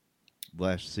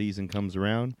 Last season comes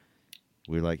around,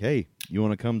 we're like, hey, you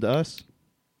want to come to us?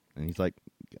 And he's like,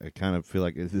 I kind of feel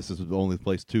like this is the only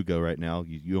place to go right now.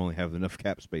 You only have enough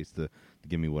cap space to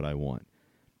give me what I want.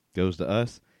 Goes to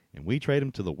us, and we trade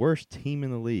him to the worst team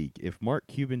in the league. If Mark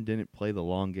Cuban didn't play the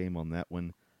long game on that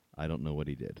one, I don't know what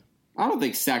he did. I don't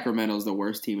think Sacramento's the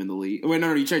worst team in the league. Wait,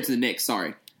 no, you traded to the Knicks.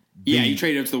 Sorry. Yeah, you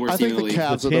traded him to the worst I team think in the the league.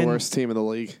 Cavs are the worst team in the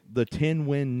league. The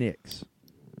 10-win Knicks.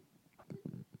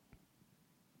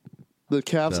 The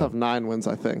Cavs So. have 9 wins,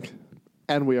 I think,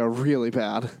 and we are really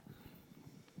bad.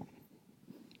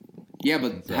 Yeah,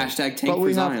 but hashtag tank But for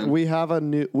we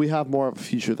Zion. have more of a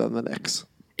future than the Knicks.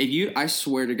 I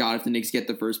swear to God, if the Knicks get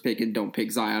the first pick and don't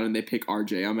pick Zion and they pick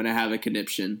RJ, I'm gonna have a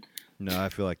conniption. No, I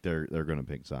feel like they're going to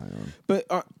pick Zion. But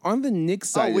on the Knicks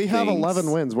side, We of have things,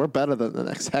 11 wins. We're better than the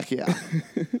Knicks. Heck yeah.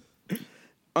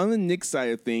 On the Knicks side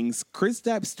of things,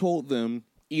 Kristaps told them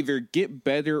either get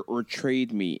better or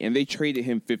trade me, and they traded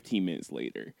him 15 minutes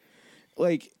later.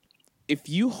 Like, if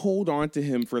you hold on to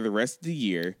him for the rest of the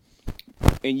year,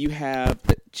 and you have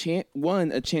a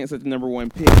chance at the number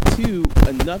 1 pick, 2,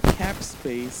 enough cap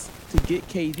space to get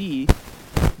KD,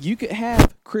 you could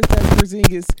have Kristaps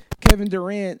Porzingis, Kevin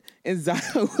Durant, and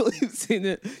Zion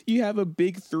Williamson. You have a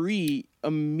big 3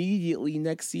 immediately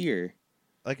next year.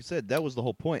 Like I said, that was the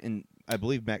whole point, and I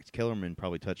believe Max Kellerman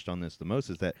probably touched on this the most,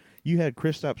 is that you had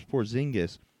Kristaps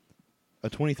Porzingis, a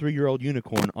 23-year-old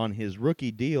unicorn, on his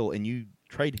rookie deal, and you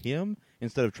trade him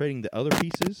instead of trading the other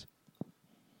pieces.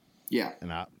 Yeah.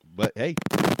 But hey,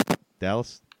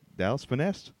 Dallas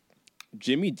finessed.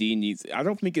 Jimmy D needs. I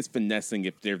don't think it's finessing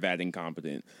if they're that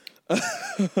incompetent.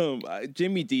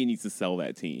 Jimmy D needs to sell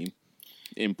that team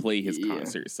and play his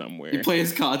concert somewhere. You play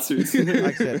his concerts.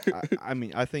 Like I said, I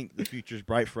mean, I think the future's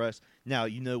bright for us. Now,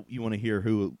 you want to hear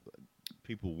who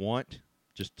people want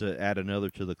just to add another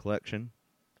to the collection.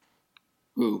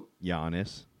 Who?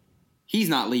 Giannis. He's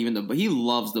not leaving he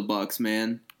loves the Bucks,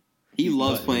 man. He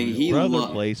loves playing. His brother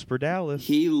plays for Dallas.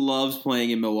 He loves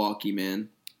playing in Milwaukee, man.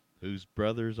 Whose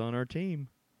brother's on our team?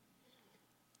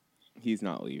 He's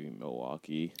not leaving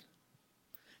Milwaukee.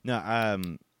 No, I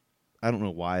don't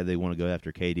know why they want to go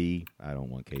after KD. I don't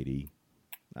want KD.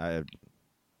 I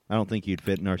don't think he'd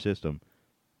fit in our system.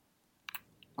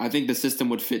 I think the system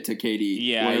would fit to KD.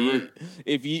 Yeah,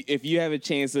 if you have a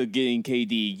chance of getting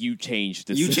KD, you change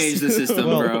the system. change the system,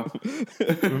 bro.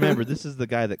 Remember, this is the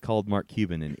guy that called Mark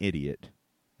Cuban an idiot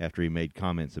after he made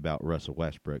comments about Russell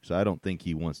Westbrook. So I don't think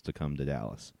he wants to come to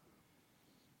Dallas.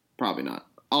 Probably not.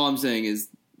 All I'm saying is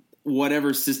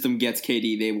whatever system gets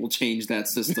KD, they will change that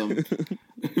system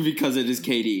because it is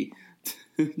KD.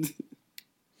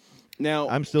 Now,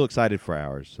 I'm still excited for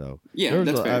ours. So Yeah,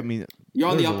 that's fair. I mean, You're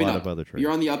on the there's up a and lot up. of other trades.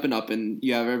 You're on the up and up, and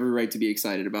you have every right to be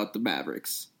excited about the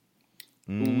Mavericks.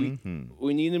 Mhm.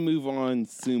 we need to move on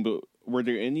soon, but were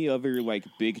there any other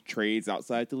big trades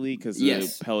outside the league? Because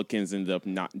Yes. the Pelicans ended up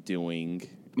not doing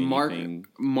anything.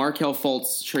 Markelle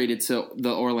Fultz traded to the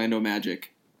Orlando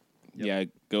Magic. Yeah,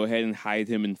 go ahead and hide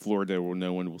him in Florida where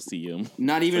no one will see him.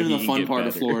 Not even So in he the can fun get part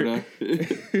of better. Florida.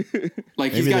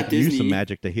 Maybe he's they got could use some Disney.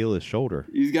 magic to heal his shoulder.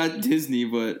 He's got Disney,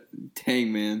 but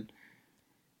dang, man.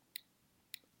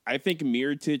 I think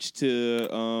Mirotic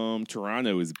to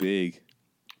Toronto is big.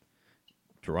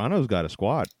 Toronto's got a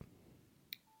squad.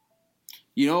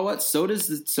 You know what? So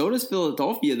does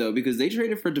Philadelphia though, because they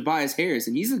traded for Tobias Harris,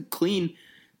 and he's a clean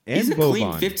And clean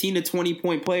Boban. 15 to 20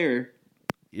 point player.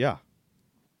 Yeah.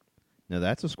 Now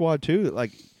that's a squad too.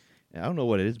 Like, I don't know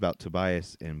what it is about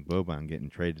Tobias and Boban getting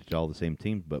traded to all the same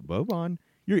teams, but Boban,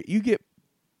 you get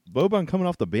Boban coming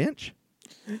off the bench.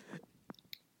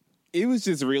 It was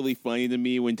just really funny to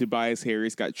me when Tobias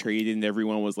Harris got traded and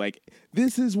everyone was like,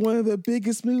 this is one of the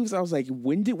biggest moves. I was like,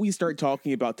 when did we start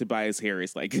talking about Tobias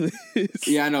Harris like this?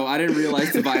 Yeah, I know. I didn't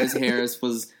realize Tobias Harris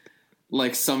was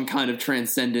like some kind of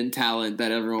transcendent talent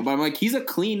that everyone. But I'm like, he's a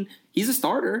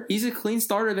starter. He's a clean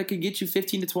starter that could get you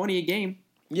 15 to 20 a game.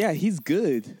 Yeah, he's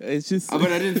good. It's just, But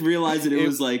I didn't realize it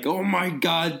was like, oh my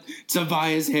God,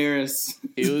 Tobias Harris.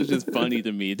 it was just funny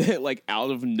to me that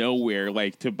out of nowhere,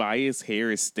 Tobias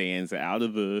Harris stands out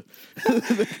of the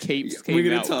capes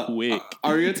came out quick.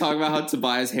 Are we going to talk about how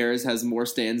Tobias Harris has more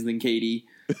stands than KD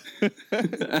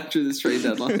after this trade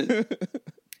deadline?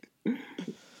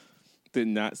 Did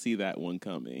not see that one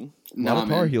coming. A lot of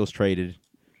Tar man. Heels traded.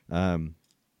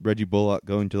 Reggie Bullock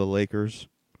going to the Lakers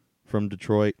from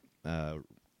Detroit.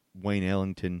 Wayne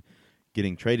Ellington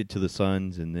getting traded to the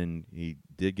Suns, and then he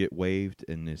did get waived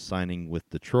and is signing with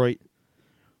Detroit.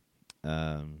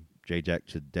 J-Jack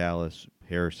to Dallas,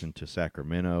 Harrison to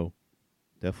Sacramento.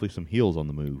 Definitely some heels on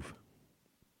the move.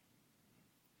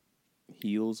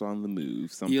 Heels on the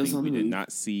move. Heels Something on we the did move.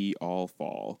 not see all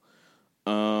fall.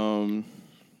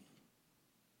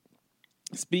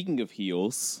 Speaking of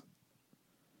heels,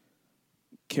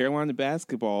 Carolina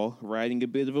basketball riding a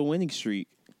bit of a winning streak.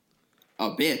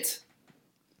 A bit.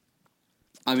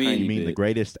 I Tiny You mean, mean the bit.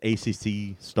 greatest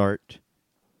ACC start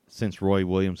since Roy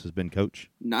Williams has been coach?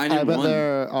 9 I and bet 1.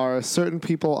 there are certain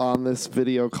people on this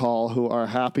video call who are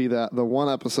happy that the one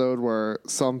episode where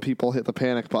some people hit the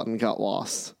panic button got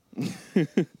lost.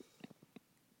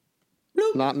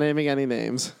 Not naming any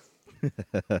names.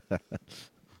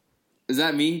 Is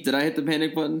that me? Did I hit the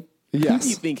panic button? Who do you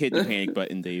Yes. think hit the panic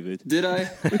button, David? Did I?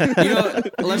 You know,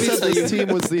 let me Said tell this you.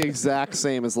 team was the exact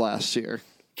same as last year.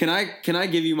 Can I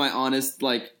give you my honest,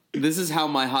 like, this is how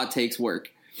my hot takes work.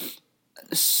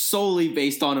 Solely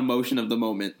based on emotion of the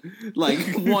moment. Like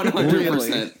 100%.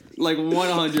 Really? Like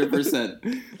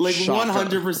 100%. Like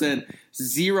Shocker. 100%.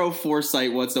 Zero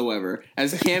foresight whatsoever.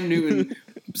 As Cam Newton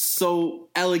so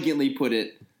elegantly put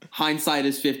it, hindsight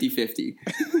is 50-50.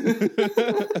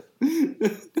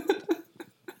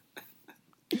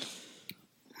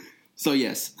 So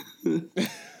yes.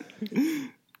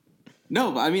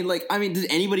 No, but I mean,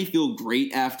 did anybody feel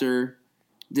great after?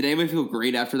 Did anybody feel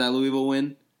great after that Louisville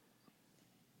win?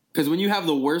 Because when you have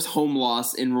the worst home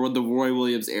loss in the Roy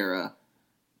Williams era,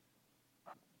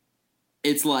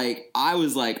 it's like I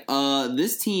was like,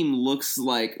 this team looks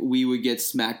like we would get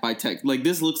smacked by Tech. Like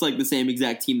this looks like the same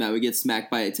exact team that would get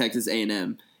smacked by Texas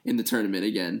A&M in the tournament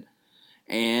again.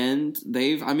 And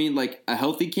like a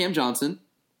healthy Cam Johnson.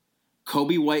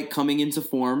 Kobe White coming into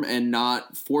form and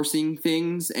not forcing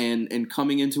things and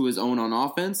coming into his own on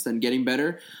offense and getting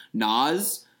better.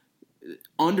 Nas,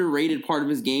 underrated part of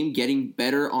his game, getting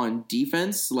better on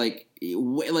defense. Like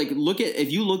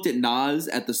if you looked at Nas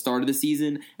at the start of the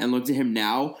season and looked at him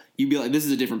now, you'd be like, this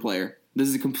is a different player. This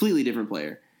is a completely different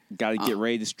player. Got to get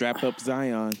ready to strap up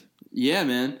Zion. Yeah,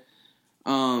 man.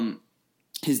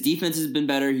 His defense has been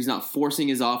better. He's not forcing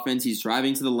his offense. He's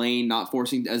driving to the lane, not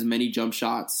forcing as many jump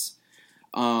shots.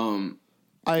 I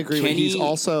agree. But Kenny- he's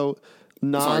also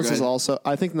Nas Sorry, go is ahead. also.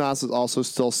 I think Nas is also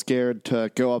still scared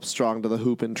to go up strong to the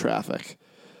hoop in traffic,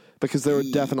 because there were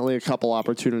definitely a couple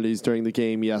opportunities during the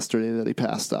game yesterday that he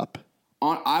passed up.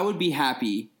 I would be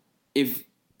happy if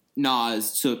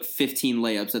Nas took 15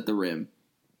 layups at the rim.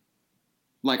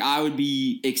 Like, I would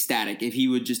be ecstatic if he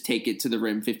would just take it to the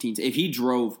rim 15. If he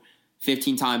drove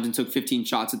 15 times and took 15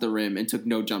 shots at the rim and took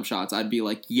no jump shots, I'd be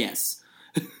like, yes.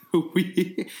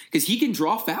 Because he can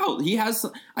draw foul. He has,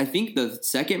 I think, the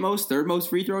third most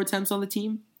free throw attempts on the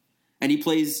team. And he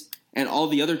plays, and all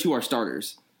the other two are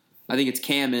starters. I think it's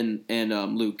Cam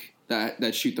and Luke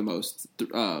that shoot the most.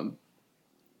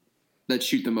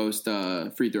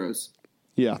 Free throws.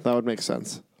 Yeah, that would make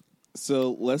sense.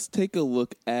 So let's take a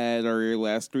look at our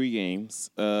last three games.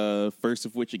 First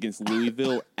of which against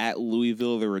Louisville. At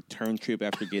Louisville, the return trip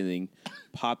after getting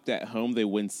popped at home, they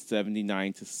win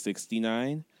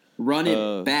 79-69. Run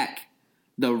it back.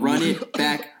 The run it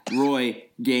back Roy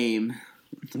game.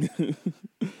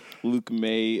 Luke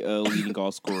May leading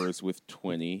all scorers with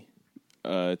 20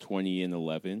 and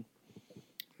 11.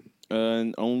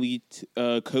 And only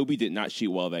Kobe did not shoot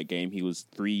well that game. He was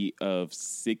 3 of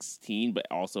 16, but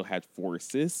also had 4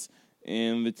 assists.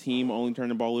 And the team only turned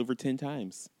the ball over 10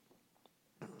 times.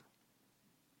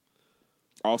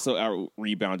 Also out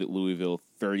rebounded Louisville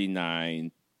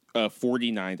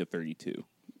 49-32.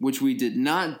 Which we did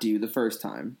not do the first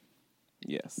time.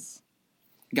 Yes.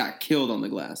 Got killed on the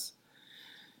glass.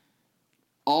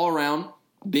 All around,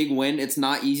 big win. It's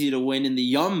not easy to win in the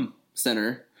Yum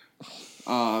Center.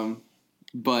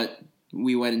 But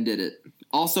we went and did it.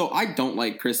 Also, I don't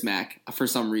like Chris Mack for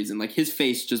some reason. Like, his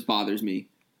face just bothers me.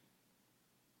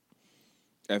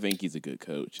 I think he's a good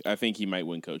coach. I think he might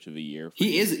win Coach of the Year.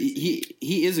 He is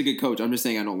a good coach. I'm just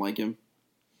saying I don't like him.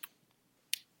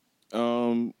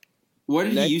 Where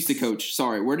did he used to coach?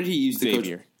 Sorry, where did he used to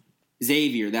Xavier. coach?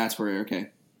 Xavier, that's where, okay.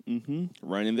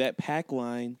 Running that pack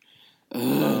line.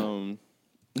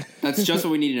 That's just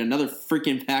what we needed, another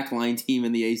freaking pack line team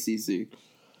in the ACC.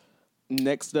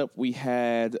 Next up, we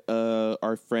had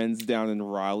our friends down in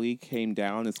Raleigh came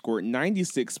down and scored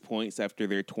 96 points after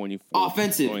their 24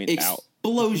 Offensive point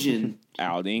explosion.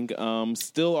 outing.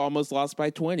 Still almost lost by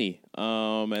 20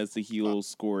 as the Heels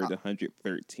scored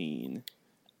 113.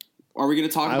 Are we going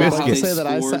to talk I about was how going they to say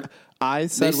that scored? I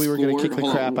said They we were going to scored- kick the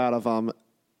hold on. crap out of them.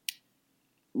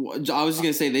 I was just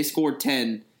going to say they scored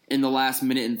 10 in the last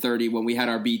minute and 30 when we had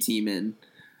our B team in.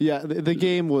 Yeah, the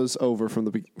game was over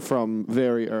from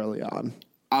very early on.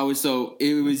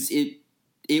 It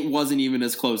wasn't even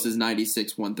as close as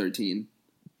 96-113.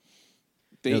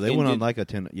 They went on like a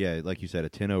 10, like you said, a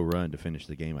 10-0 run to finish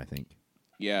the game, I think.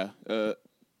 Yeah.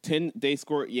 10. They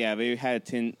scored. Yeah, they had a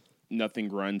 10-0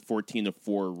 run,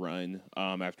 14-4 run.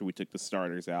 After we took the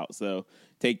starters out. So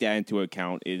take that into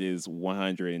account. It is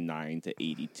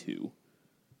 109-82.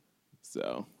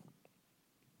 So.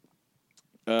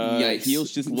 Yikes.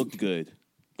 Heels just looked good.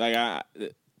 Like I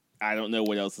don't know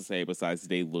what else to say besides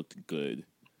they looked good.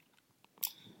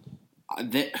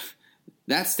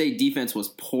 That state defense was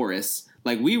porous.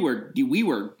 Like we were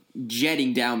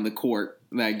jetting down the court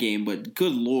that game, but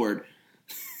good Lord.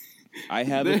 I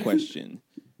have a question.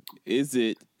 Is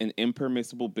it an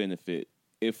impermissible benefit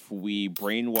if we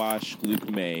brainwash Luke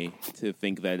May to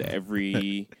think that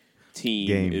every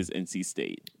team is NC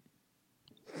State?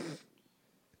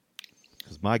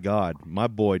 Because my God, my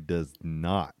boy does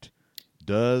not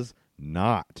like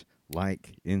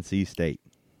NC State.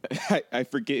 I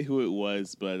forget who it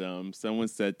was, but someone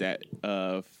said that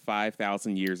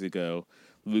 5,000 years ago,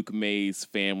 Luke May's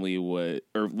family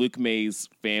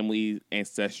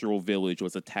ancestral village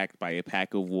was attacked by a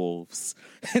pack of wolves,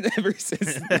 and ever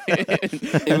since then,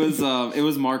 it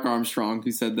was Mark Armstrong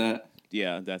who said that.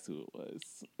 Yeah, that's who it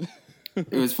was.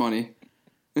 It was funny.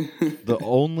 The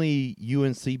only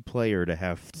UNC player to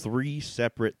have 3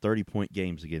 separate 30-point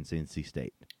games against NC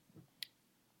State.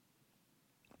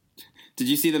 Did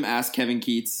you see them ask Kevin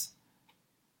Keats,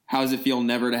 how does it feel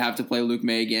never to have to play Luke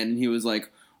May again? And he was like,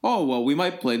 oh, well, we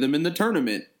might play them in the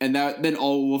tournament. And then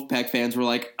all Wolfpack fans were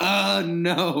like,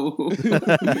 no.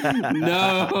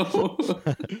 No.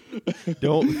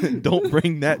 Don't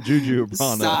bring that Juju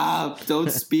Abrana. Stop.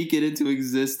 Don't speak it into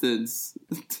existence.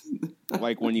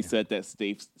 Like when he said that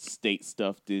state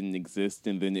stuff didn't exist,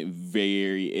 and then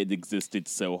it existed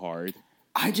so hard.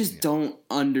 I just don't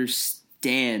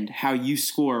understand how you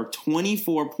score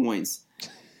 24 points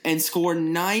and score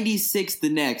 96 the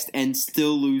next and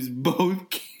still lose both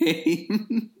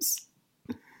games.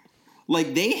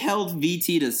 Like, they held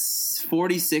VT to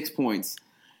 46 points.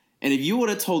 And if you would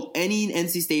have told any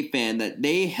NC State fan that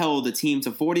they held a team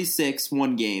to 46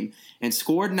 one game and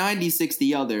scored 96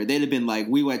 the other, they'd have been like,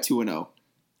 we went 2-0.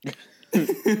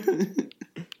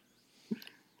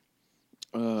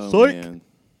 Oh, man.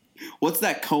 What's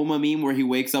that coma meme where he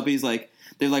wakes up and he's like,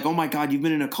 they're like, oh my God, you've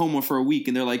been in a coma for a week.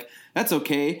 And they're like, that's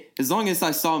okay. As long as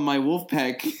I saw my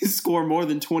Wolfpack score more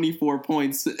than 24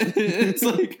 points. It's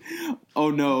like, oh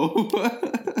no.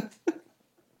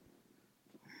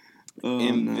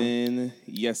 Then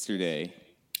yesterday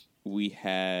we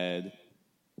had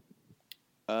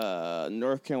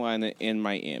North Carolina and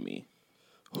Miami.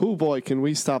 Oh boy, can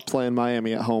we stop playing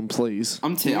Miami at home, please?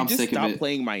 I'm sick of it. Stop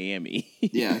playing Miami.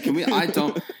 Yeah, can we? I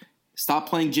don't. Stop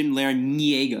playing Jim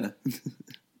Larrañaga.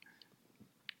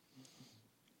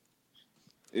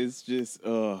 It's just,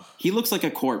 He looks like a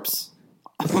corpse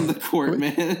on the court,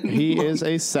 man. He is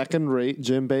a second-rate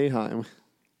Jim Boeheim.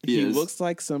 He is. looks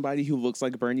like somebody who looks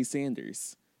like Bernie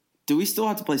Sanders. Do we still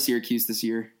have to play Syracuse this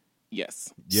year?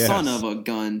 Yes. Son of a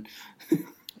gun.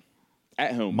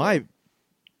 At home.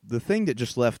 The thing that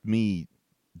just left me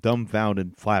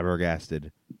dumbfounded,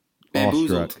 flabbergasted,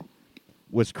 Bamboozled. awestruck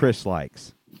was Chris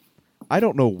Likes. I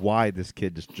don't know why this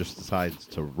kid just decides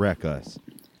to wreck us.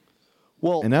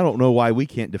 Well, And I don't know why we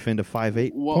can't defend a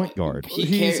 5'8" point guard.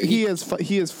 he is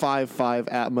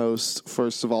 5'5" at most,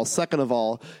 first of all. Second of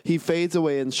all, he fades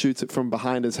away and shoots it from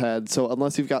behind his head. So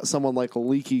unless you've got someone like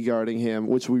Leaky guarding him,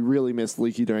 which we really missed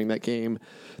Leaky during that game,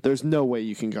 there's no way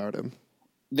you can guard him.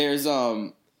 There's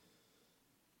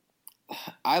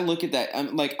I look at that.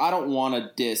 I'm like, I don't want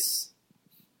to diss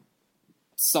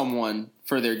someone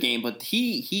for their game, but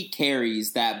he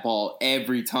carries that ball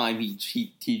every time he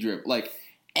dribbles. Like,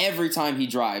 every time he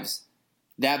drives,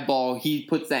 that ball, he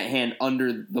puts that hand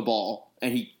under the ball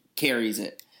and he carries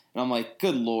it. And I'm like,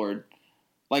 good Lord.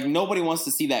 Like, nobody wants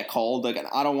to see that called. Like,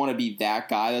 I don't want to be that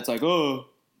guy that's like, oh,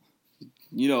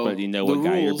 you know. But you know what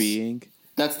guy you're being?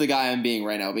 That's the guy I'm being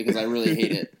right now because I really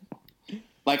hate it.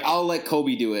 Like, I'll let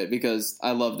Kobe do it because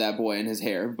I love that boy and his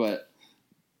hair. But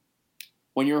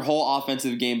when your whole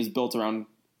offensive game is built around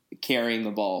carrying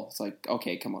the ball, it's like,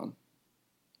 okay, come on.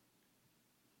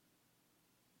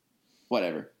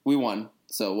 Whatever. We won,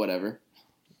 so whatever.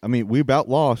 I mean, we about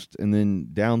lost, and then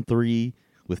down 3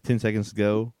 with 10 seconds to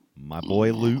go. My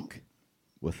boy Luke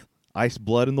with ice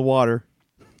blood in the water.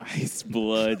 Ice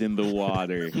blood in the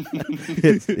water.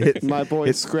 My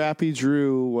boy Scrappy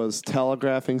Drew was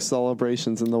telegraphing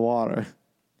celebrations in the water.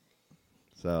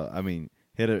 So, I mean,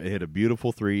 hit a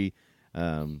beautiful 3.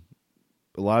 A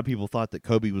lot of people thought that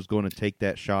Kobe was going to take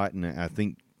that shot, and I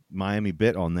think Miami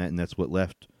bit on that, and that's what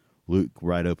left Luke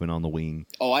right open on the wing.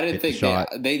 Oh, I didn't think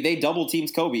they double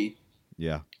teamed Kobe.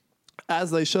 Yeah. As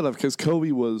they should have, because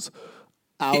Kobe was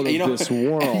out of this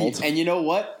world. And you know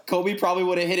what? Kobe probably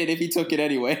would have hit it if he took it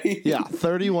anyway. Yeah,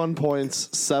 31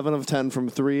 points, 7 of 10 from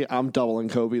 3. I'm doubling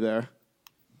Kobe there.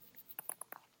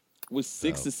 With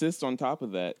 6 assists on top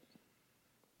of that.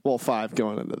 Well, 5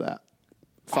 going into that.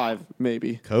 5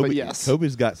 maybe. Kobe, But yes.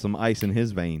 Kobe's got some ice in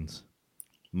his veins.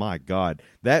 My God,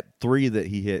 that 3 that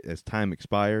he hit as time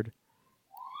expired,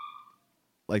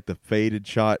 like the faded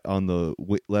shot on the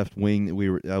left wing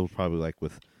that was probably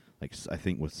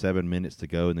with 7 minutes to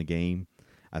go in the game.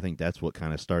 I think that's what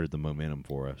kind of started the momentum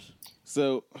for us.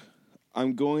 So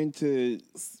I'm going to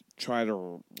try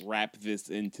to wrap this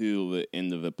into the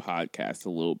end of the podcast a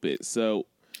little bit. So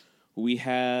we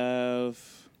have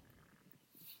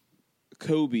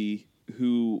Kobe,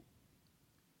 who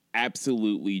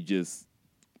absolutely just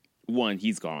won.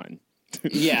 He's gone.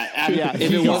 Yeah.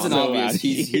 If it wasn't obvious,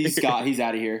 he's out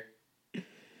of here.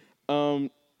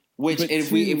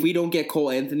 If we don't get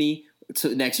Cole Anthony,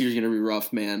 next year's gonna be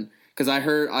rough, man. Because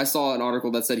I saw an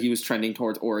article that said he was trending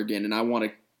towards Oregon, and I want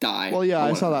to die. Well, yeah,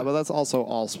 I saw that, but that's also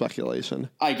all speculation.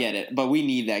 I get it, but we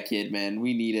need that kid, man.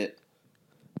 We need it.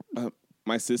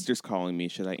 My sister's calling me.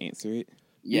 Should I answer it?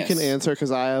 Yes. You can answer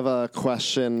because I have a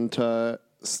question to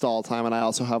stall time, and I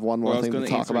also have one more thing to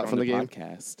talk about from the game.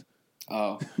 Podcast.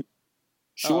 Oh,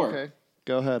 sure. Oh, okay,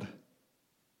 go ahead.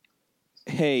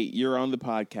 Hey, you're on the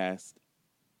podcast.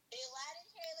 The Aladdin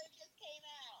trailer just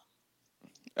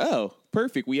came out. Oh,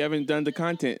 perfect. We haven't done the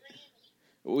content.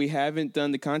 We haven't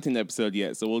done the content episode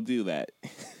yet, so we'll do that.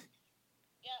 Yep.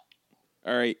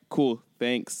 All right, cool.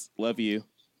 Thanks. Love you.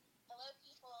 Hello,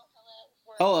 people.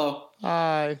 Hello. Hello.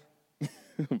 Hi.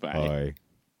 Bye. Bye.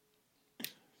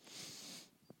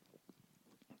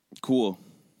 Cool.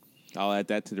 I'll add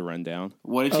that to the rundown.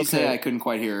 What did she say? Okay. I couldn't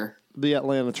quite hear her. The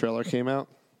Atlanta trailer came out.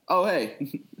 Oh,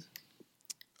 hey.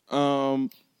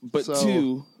 But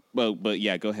So- but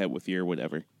yeah, go ahead with your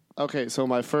whatever. Okay, so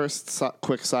my first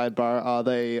quick sidebar,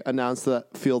 they announced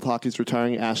that field hockey's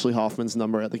retiring Ashley Hoffman's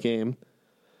number at the game.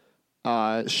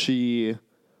 She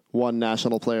won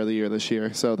National Player of the Year this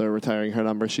year, so they're retiring her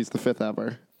number. She's the 5th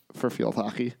ever for field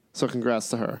hockey, so congrats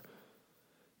to her.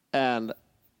 And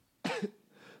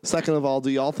second of all, do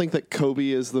y'all think that Kobe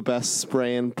is the best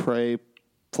spray and pray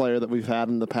player that we've had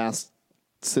in the past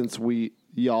since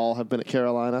y'all have been at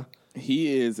Carolina?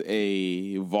 He is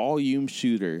a volume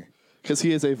shooter. Because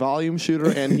he is a volume shooter,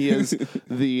 and he is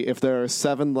if there are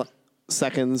 7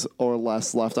 seconds or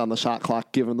less left on the shot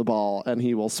clock, give him the ball, and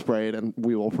he will spray it, and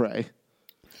we will pray.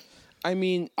 I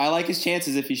mean, I like his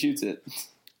chances if he shoots it.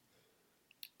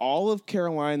 all of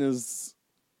Carolina's...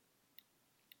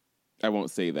 I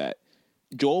won't say that.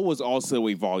 Joel was also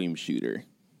a volume shooter.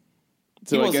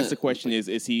 So I guess wasn't- the question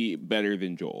is he better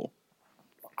than Joel?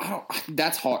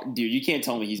 That's hard, dude. You can't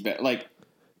tell me he's better. Like,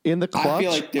 In the clutch, I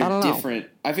feel like I they're don't know. different.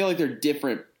 I feel like they're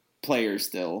different players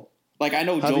still. Like, I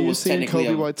know Have Joel you was seen technically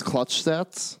Kobe White's clutch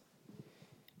stats?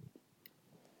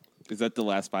 Is that the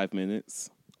last 5 minutes?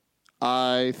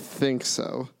 I think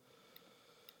so.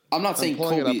 I'm not I'm saying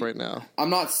pulling Kobe. it up right now. I'm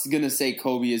not going to say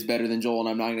Kobe is better than Joel, and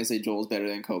I'm not going to say Joel is better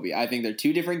than Kobe. I think they're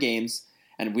two different games,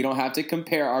 and we don't have to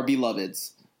compare our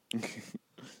beloveds.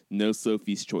 No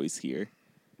Sophie's choice here.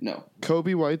 No.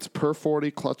 Kobe White's per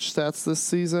 40 clutch stats this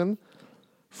season: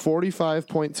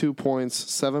 45.2 points,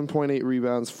 7.8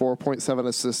 rebounds, 4.7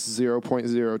 assists,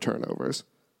 0.0 turnovers.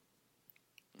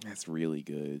 That's really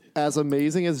good. As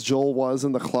amazing as Joel was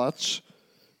in the clutch,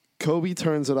 Kobe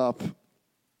turns it up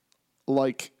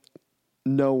like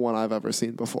no one I've ever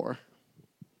seen before.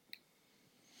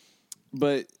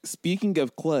 But speaking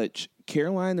of clutch,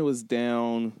 Carolina was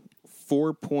down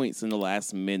 4 points in the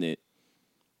last minute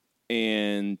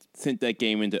and sent that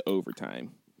game into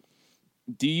overtime.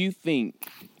 Do you think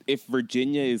if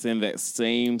Virginia is in that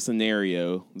same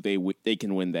scenario, they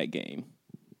can win that game?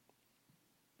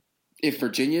 If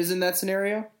Virginia's in that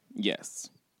scenario, Yes.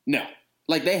 no.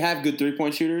 Like, they have good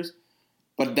three-point shooters,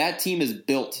 but that team is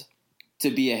built to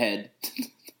be ahead.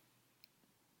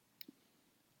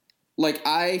 Like,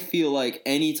 I feel like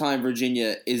anytime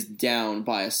Virginia is down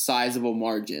by a sizable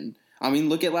margin, I mean,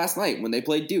 look at last night when they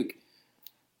played Duke.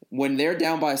 When they're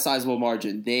down by a sizable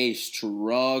margin, they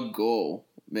struggle,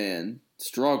 man.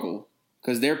 Struggle.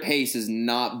 Because their pace is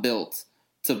not built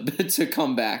to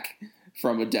come back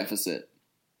from a deficit.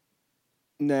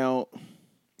 Now,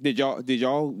 did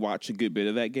y'all watch a good bit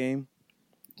of that game?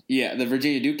 Yeah, the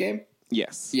Virginia Duke game?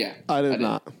 Yes. Yeah. I did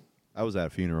not. I was at a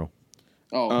funeral.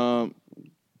 Oh,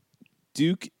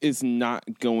 Duke is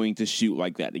not going to shoot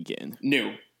like that again.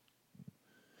 no.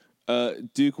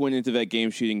 Duke went into that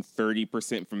game shooting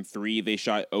 30% from 3. They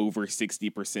shot over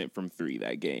 60% from 3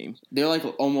 that game. They're like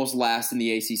almost last in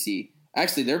the ACC.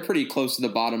 Actually, they're pretty close to the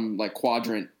bottom like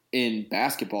quadrant in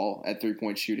basketball at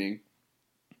 3-point shooting.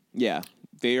 Yeah,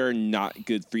 they are not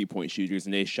good 3-point shooters,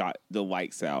 and they shot the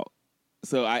lights out.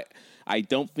 So I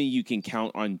don't think you can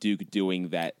count on Duke doing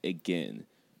that again.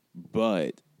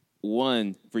 But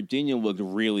one, Virginia looked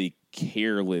really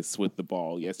careless with the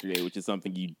ball yesterday, which is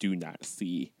something you do not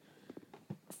see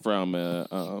from a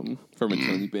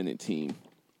Tony Bennett team.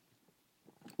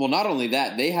 Well, not only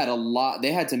that, they had a lot.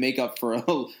 They had to make up for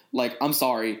I'm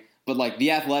sorry, but like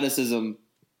the athleticism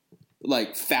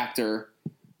factor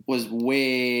was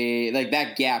way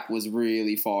that gap was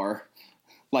really far.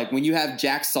 Like when you have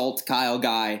Jack Salt, Kyle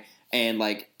Guy, and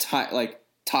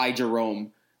Ty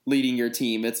Jerome leading your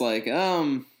team, it's like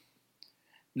they're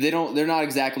not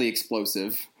exactly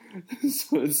explosive.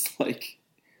 So it's like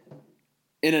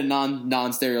in a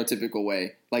non-stereotypical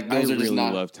way. Like those I are just really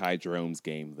not. love Ty Jerome's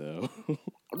game though.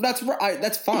 That's right.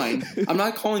 That's fine. I'm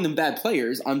not calling them bad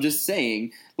players. I'm just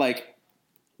saying like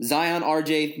Zion,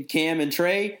 RJ, Cam, and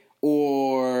Trey,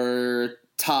 or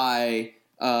Ty,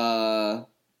 Kyle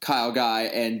Guy,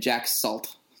 and Jack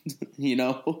Salt. You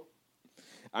know.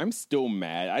 I'm still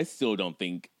mad. I still don't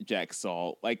think Jack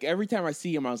Salt. Like every time I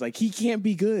see him, I was like, he can't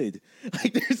be good.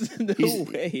 Like there's no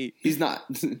way. He's not.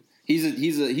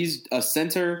 He's a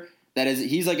center that is.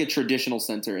 He's like a traditional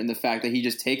center in the fact that he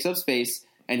just takes up space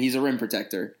and he's a rim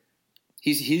protector.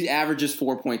 He averages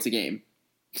 4 points a game.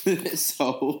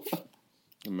 So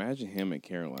imagine him at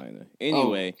Carolina.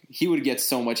 Anyway, he would get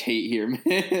so much hate here,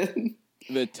 man.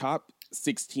 The top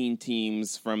 16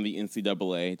 teams from the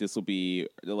NCAA. This will be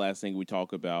the last thing we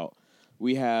talk about.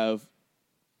 We have,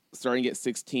 starting at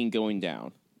 16 going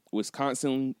down,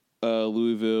 Wisconsin,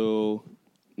 Louisville,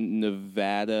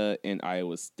 Nevada, and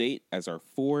Iowa State as our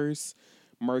 4s.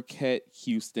 Marquette,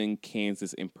 Houston,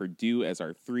 Kansas, and Purdue as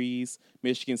our 3s.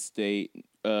 Michigan State,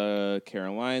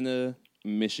 Carolina,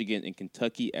 Michigan, and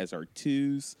Kentucky as our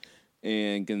 2s.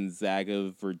 And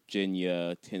Gonzaga,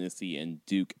 Virginia, Tennessee, and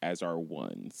Duke as our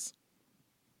 1s.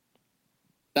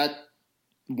 That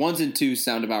 1s and 2s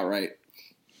sound about right.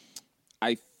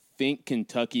 I think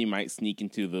Kentucky might sneak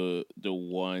into the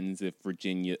 1s if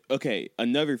Virginia. Okay,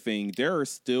 another thing, there are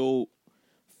still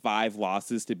 5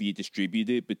 losses to be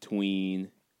distributed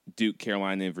between Duke,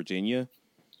 Carolina, and Virginia.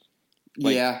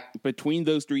 Yeah. Between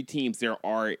those 3 teams, there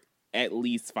are at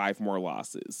least 5 more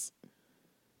losses.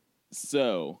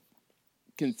 So,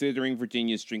 considering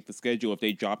Virginia's strength of schedule, if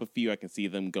they drop a few, I can see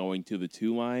them going to the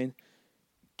 2 line.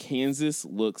 Kansas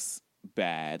looks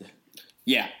bad.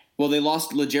 Yeah. Well, they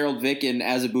lost LeGerald Vick, and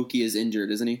Azubuike is injured,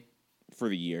 isn't he? For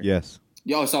the year. Yes.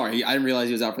 Oh, sorry. I didn't realize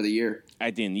he was out for the year. I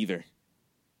didn't either.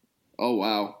 Oh,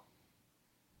 wow.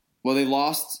 Well, they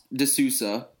lost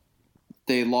D'Souza.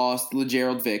 They lost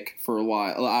LeGerald Vick for a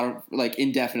while.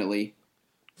 Indefinitely.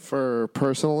 For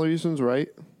personal reasons, right?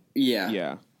 Yeah.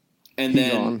 Yeah. And He's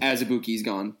then gone. Azubuike's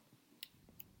gone.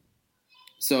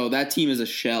 So that team is a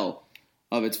shell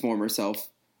of its former self.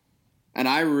 And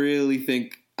I really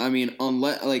think, I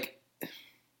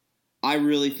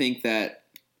really think that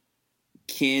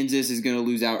Kansas is going to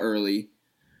lose out early.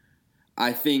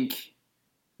 I think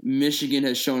Michigan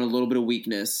has shown a little bit of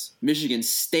weakness. Michigan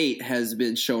State has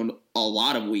been shown a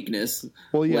lot of weakness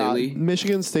Well, yeah, lately.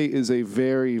 Michigan State is a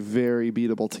very, very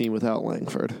beatable team without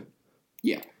Langford.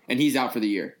 Yeah, and he's out for the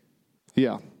year.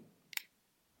 Yeah.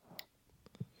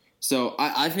 So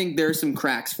I think there are some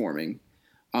cracks forming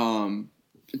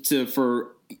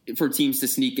for teams to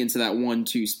sneak into that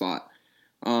 1-2 spot.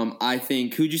 I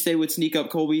think, who'd you say would sneak up,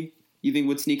 Colby? You think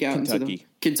would sneak out into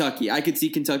Kentucky? I could see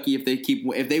Kentucky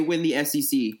if they win the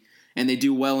SEC and they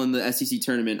do well in the SEC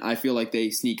tournament. I feel like they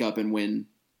sneak up and win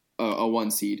a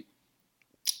 1 seed.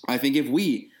 I think if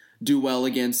we do well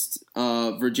against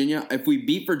Virginia, if we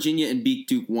beat Virginia and beat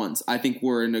Duke once, I think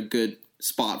we're in a good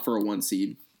spot for a 1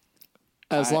 seed.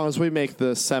 As long as we make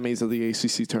the semis of the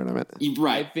ACC tournament. I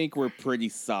Right. think we're pretty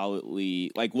solidly,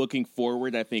 looking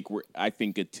forward, I think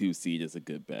a 2 seed is a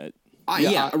good bet.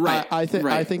 Right. I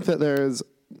right. think that there's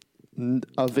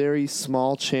a very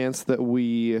small chance that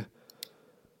we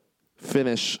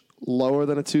finish lower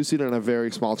than a 2 seed and a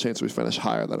very small chance we finish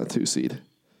higher than a 2 seed.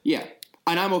 Yeah,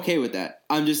 and I'm okay with that.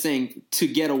 I'm just saying to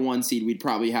get a 1 seed, we'd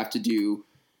probably have to do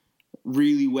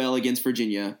really well against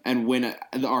Virginia and win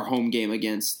our home game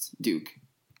against Duke.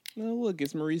 Oh, look,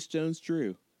 it's Maurice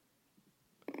Jones-Drew.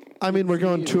 I mean, we're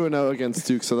going 2-0 against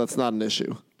Duke, so that's not an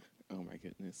issue. Oh, my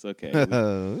goodness. Okay.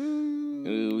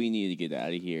 We need to get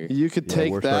out of here. You could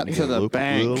take we're that starting to get the little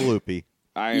bank. loopy.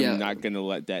 I am Yeah. not going to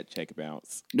let that check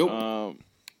bounce. Nope.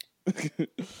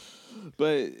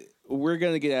 But we're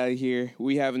going to get out of here.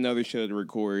 We have another show to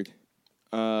record,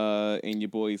 and your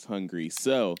boy's hungry.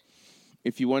 So,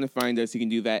 If you want to find us, you can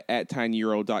do that at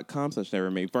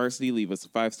tinyurl.com/nevermadevarsity. Leave us a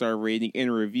 5-star rating and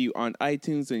a review on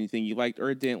iTunes. Anything you liked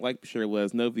or didn't like, be sure to let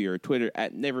us know via our Twitter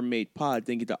at nevermadepod.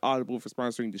 Thank you to Audible for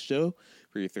sponsoring the show.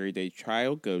 For your 30-day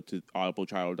trial, go to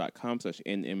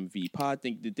audibletrial.com/nmvpod.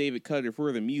 Thank you to David Cutter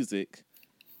for the music.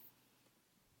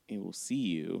 And we'll see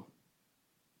you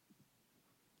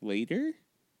later.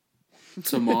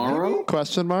 Tomorrow?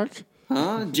 Question mark?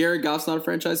 Huh? Jared Goff's not a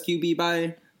franchise QB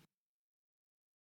by